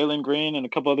 So like Jalen Green and a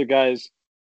couple other guys,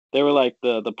 they were like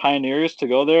the pioneers to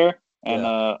go there. And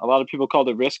a lot of people called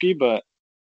it risky, but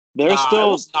they're still.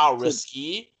 It was not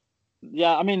risky.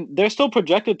 Yeah, I mean they're still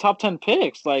projected top 10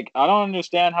 picks. Like I don't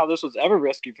understand how this was ever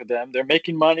risky for them. They're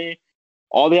making money.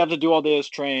 All they have to do all day is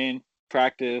train,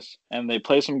 practice, and they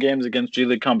play some games against G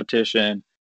League competition,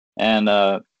 and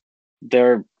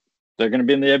they're going to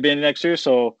be in the NBA next year.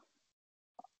 So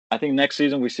I think next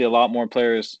season we see a lot more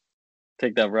players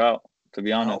take that route. To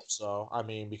be honest, I hope so. I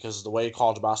mean, because the way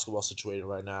college basketball is situated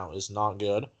right now is not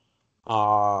good.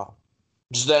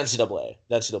 Just the NCAA.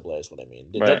 The NCAA is what I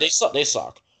mean. They suck. They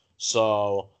suck.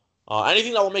 So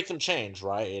anything that will make them change,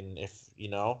 right? And if you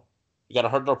got to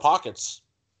hurt their pockets.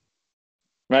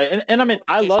 Right, and I mean,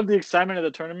 I love the excitement of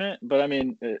the tournament, but I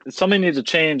mean, something needs to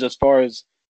change as far as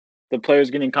the players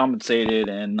getting compensated,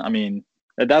 and I mean,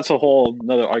 that's a whole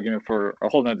another argument for a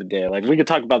whole nother day. Like we could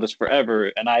talk about this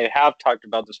forever, and I have talked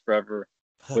about this forever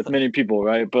with many people,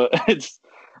 right? But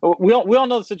we all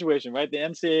know the situation, right? The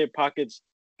NCAA pockets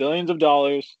billions of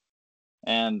dollars,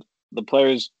 and the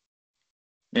players,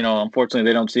 unfortunately,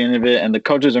 they don't see any of it, and the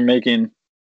coaches are making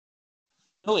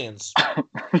millions.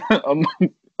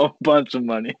 A bunch of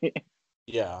money.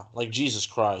 Yeah, like Jesus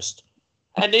Christ.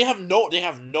 And they have no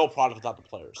product without the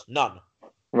players. None.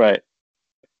 Right.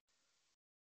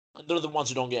 They're the ones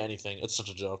who don't get anything. It's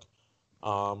such a joke.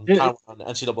 Kind of on an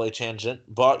NCAA tangent,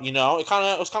 but it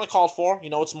was kind of called for.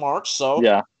 It's March, so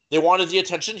yeah, they wanted the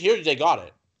attention. Here, they got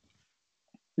it.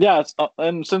 Yeah,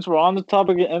 and since we're on the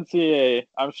topic of NCAA,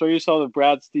 I'm sure you saw the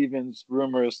Brad Stevens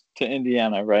rumors to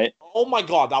Indiana, right? Oh my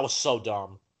God, that was so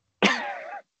dumb.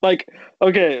 Like,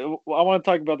 okay, I want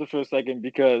to talk about this for a second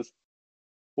because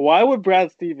why would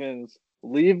Brad Stevens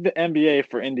leave the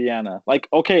NBA for Indiana? Like,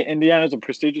 okay, Indiana's a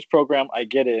prestigious program, I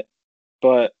get it,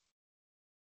 but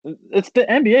it's the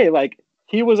NBA. Like,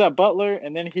 he was at Butler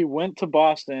and then he went to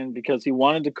Boston because he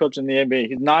wanted to coach in the NBA.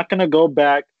 He's not going to go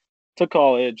back to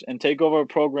college and take over a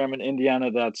program in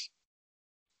Indiana that's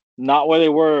not where they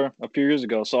were a few years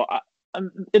ago. So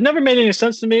it never made any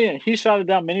sense to me. And he shot it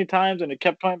down many times, and it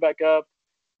kept coming back up.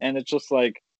 And it's just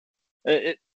like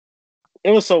it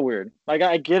was so weird. Like,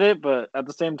 I get it, but at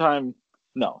the same time,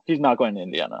 no, he's not going to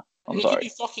Indiana. I'm sorry. He could be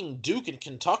fucking Duke and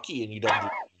Kentucky, and you don't do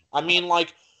that. I mean,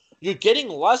 like, you're getting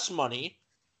less money.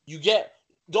 The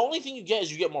only thing you get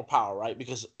is you get more power, right?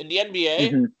 Because in the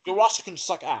NBA, your roster can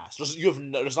suck ass. There's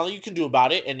nothing you can do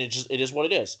about it, and it is what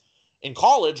it is. In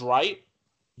college, right?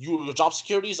 Your job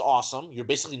security is awesome. You're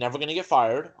basically never going to get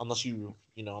fired unless you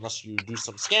do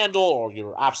some scandal or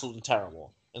you're absolutely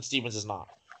terrible. And Stevens is not.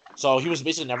 So he was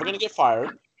basically never going to get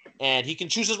fired, and he can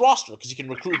choose his roster because he can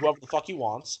recruit whoever the fuck he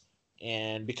wants.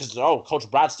 And because, Coach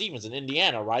Brad Stevens in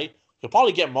Indiana, right? He'll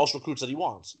probably get most recruits that he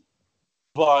wants.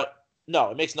 But no,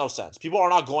 it makes no sense. People are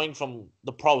not going from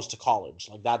the pros to college.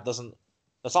 Like, that's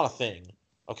not a thing,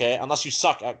 okay? Unless you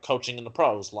suck at coaching in the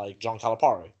pros, like John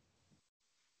Calipari.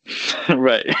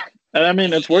 Right. And I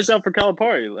mean, it's worked out for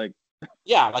Calipari. Like,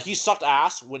 yeah, like he sucked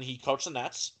ass when he coached the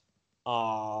Nets.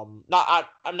 I'm not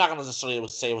gonna necessarily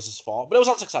say it was his fault, but it was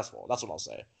unsuccessful. That's what I'll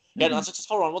say. He had an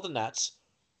unsuccessful run with the Nets,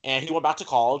 and he went back to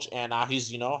college, and now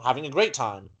he's having a great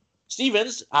time.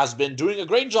 Stevens has been doing a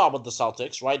great job with the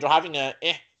Celtics, right? They're having a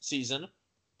season,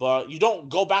 but you don't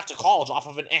go back to college off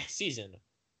of an season.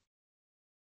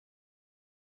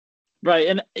 Right,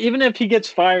 and even if he gets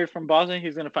fired from Boston,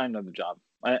 he's gonna find another job.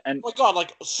 And oh my God,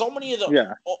 like so many of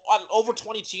the over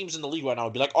 20 teams in the league right now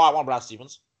would be like, I want Brad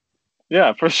Stevens.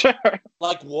 Yeah, for sure.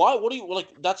 Like, what? What do you like?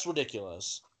 That's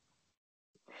ridiculous.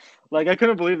 Like, I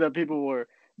couldn't believe that people were.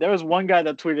 There was one guy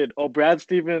that tweeted, Brad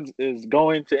Stevens is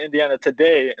going to Indiana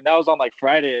today, and that was on like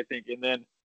Friday, I think. And then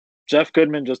Jeff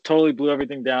Goodman just totally blew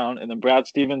everything down, and then Brad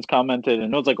Stevens commented,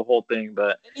 and it was like a whole thing.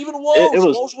 But and even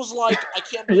Woj was like, I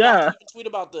can't believe I even tweet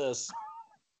about this.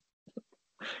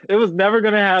 It was never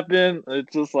gonna happen.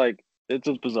 It's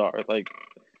just bizarre. Like,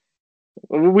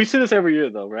 we see this every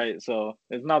year, though, right? So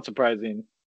it's not surprising.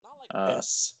 Not like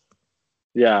this.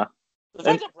 Yeah. The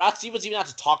fact that Brad Stevens even had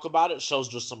to talk about it shows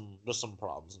just some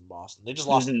problems in Boston. They just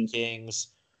lost to the Kings.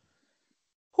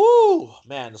 Whoo,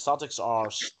 man, the Celtics are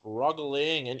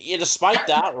struggling, and despite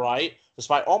that, right?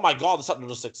 Oh my God, the Celtics are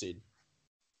the 6th seed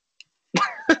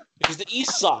because the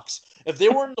East sucks. If they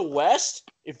were in the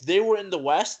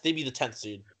West, they'd be the 10th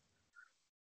seed.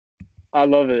 I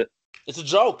love it. It's a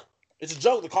joke.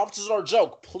 The conferences are a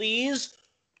joke. Please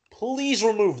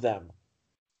remove them.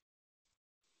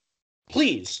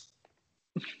 Please.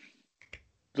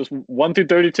 Just 1 through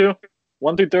 32?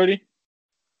 1 through 30?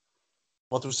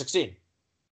 1 through 16.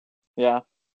 Yeah.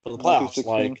 For the playoffs.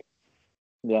 Like,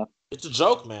 yeah. It's a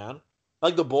joke, man.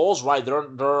 Like the Bulls, right?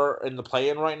 They're in the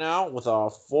play-in right now with a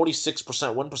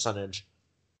 46% win percentage.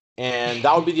 And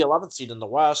that would be the 11th seed in the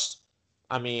West.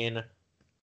 I mean,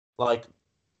 like,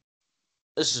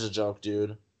 this is a joke,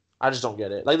 dude. I just don't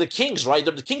get it. Like the Kings, right?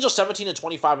 The Kings are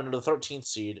 17-25 and they're the 13th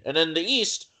seed. And in the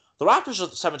East, the Raptors are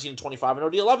 17-25 and they're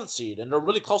the 11th seed. And they're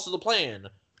really close to the play-in.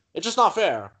 It's just not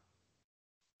fair.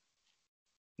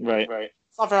 Right.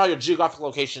 It's not fair how your geographic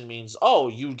location means,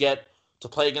 you get to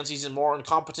play against these more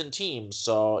incompetent teams.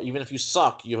 So even if you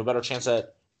suck, you have a better chance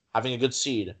at having a good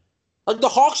seed. Like the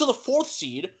Hawks are the 4th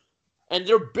seed, and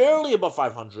they're barely above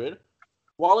 500.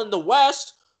 While in the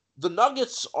West, the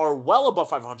Nuggets are well above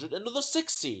 500, and they're the 6th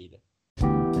seed.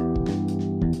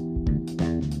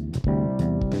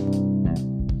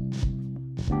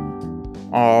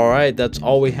 All right, that's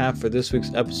all we have for this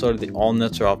week's episode of the All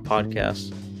Nets Are Off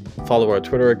podcast. Follow our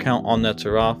Twitter account, All Nets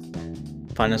Are Off.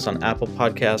 Find us on Apple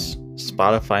Podcasts,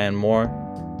 Spotify, and more.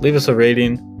 Leave us a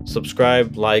rating,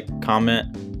 subscribe, like, comment.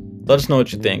 Let us know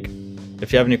what you think.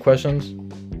 If you have any questions,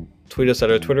 tweet us at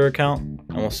our Twitter account,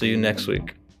 and we'll see you next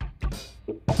week.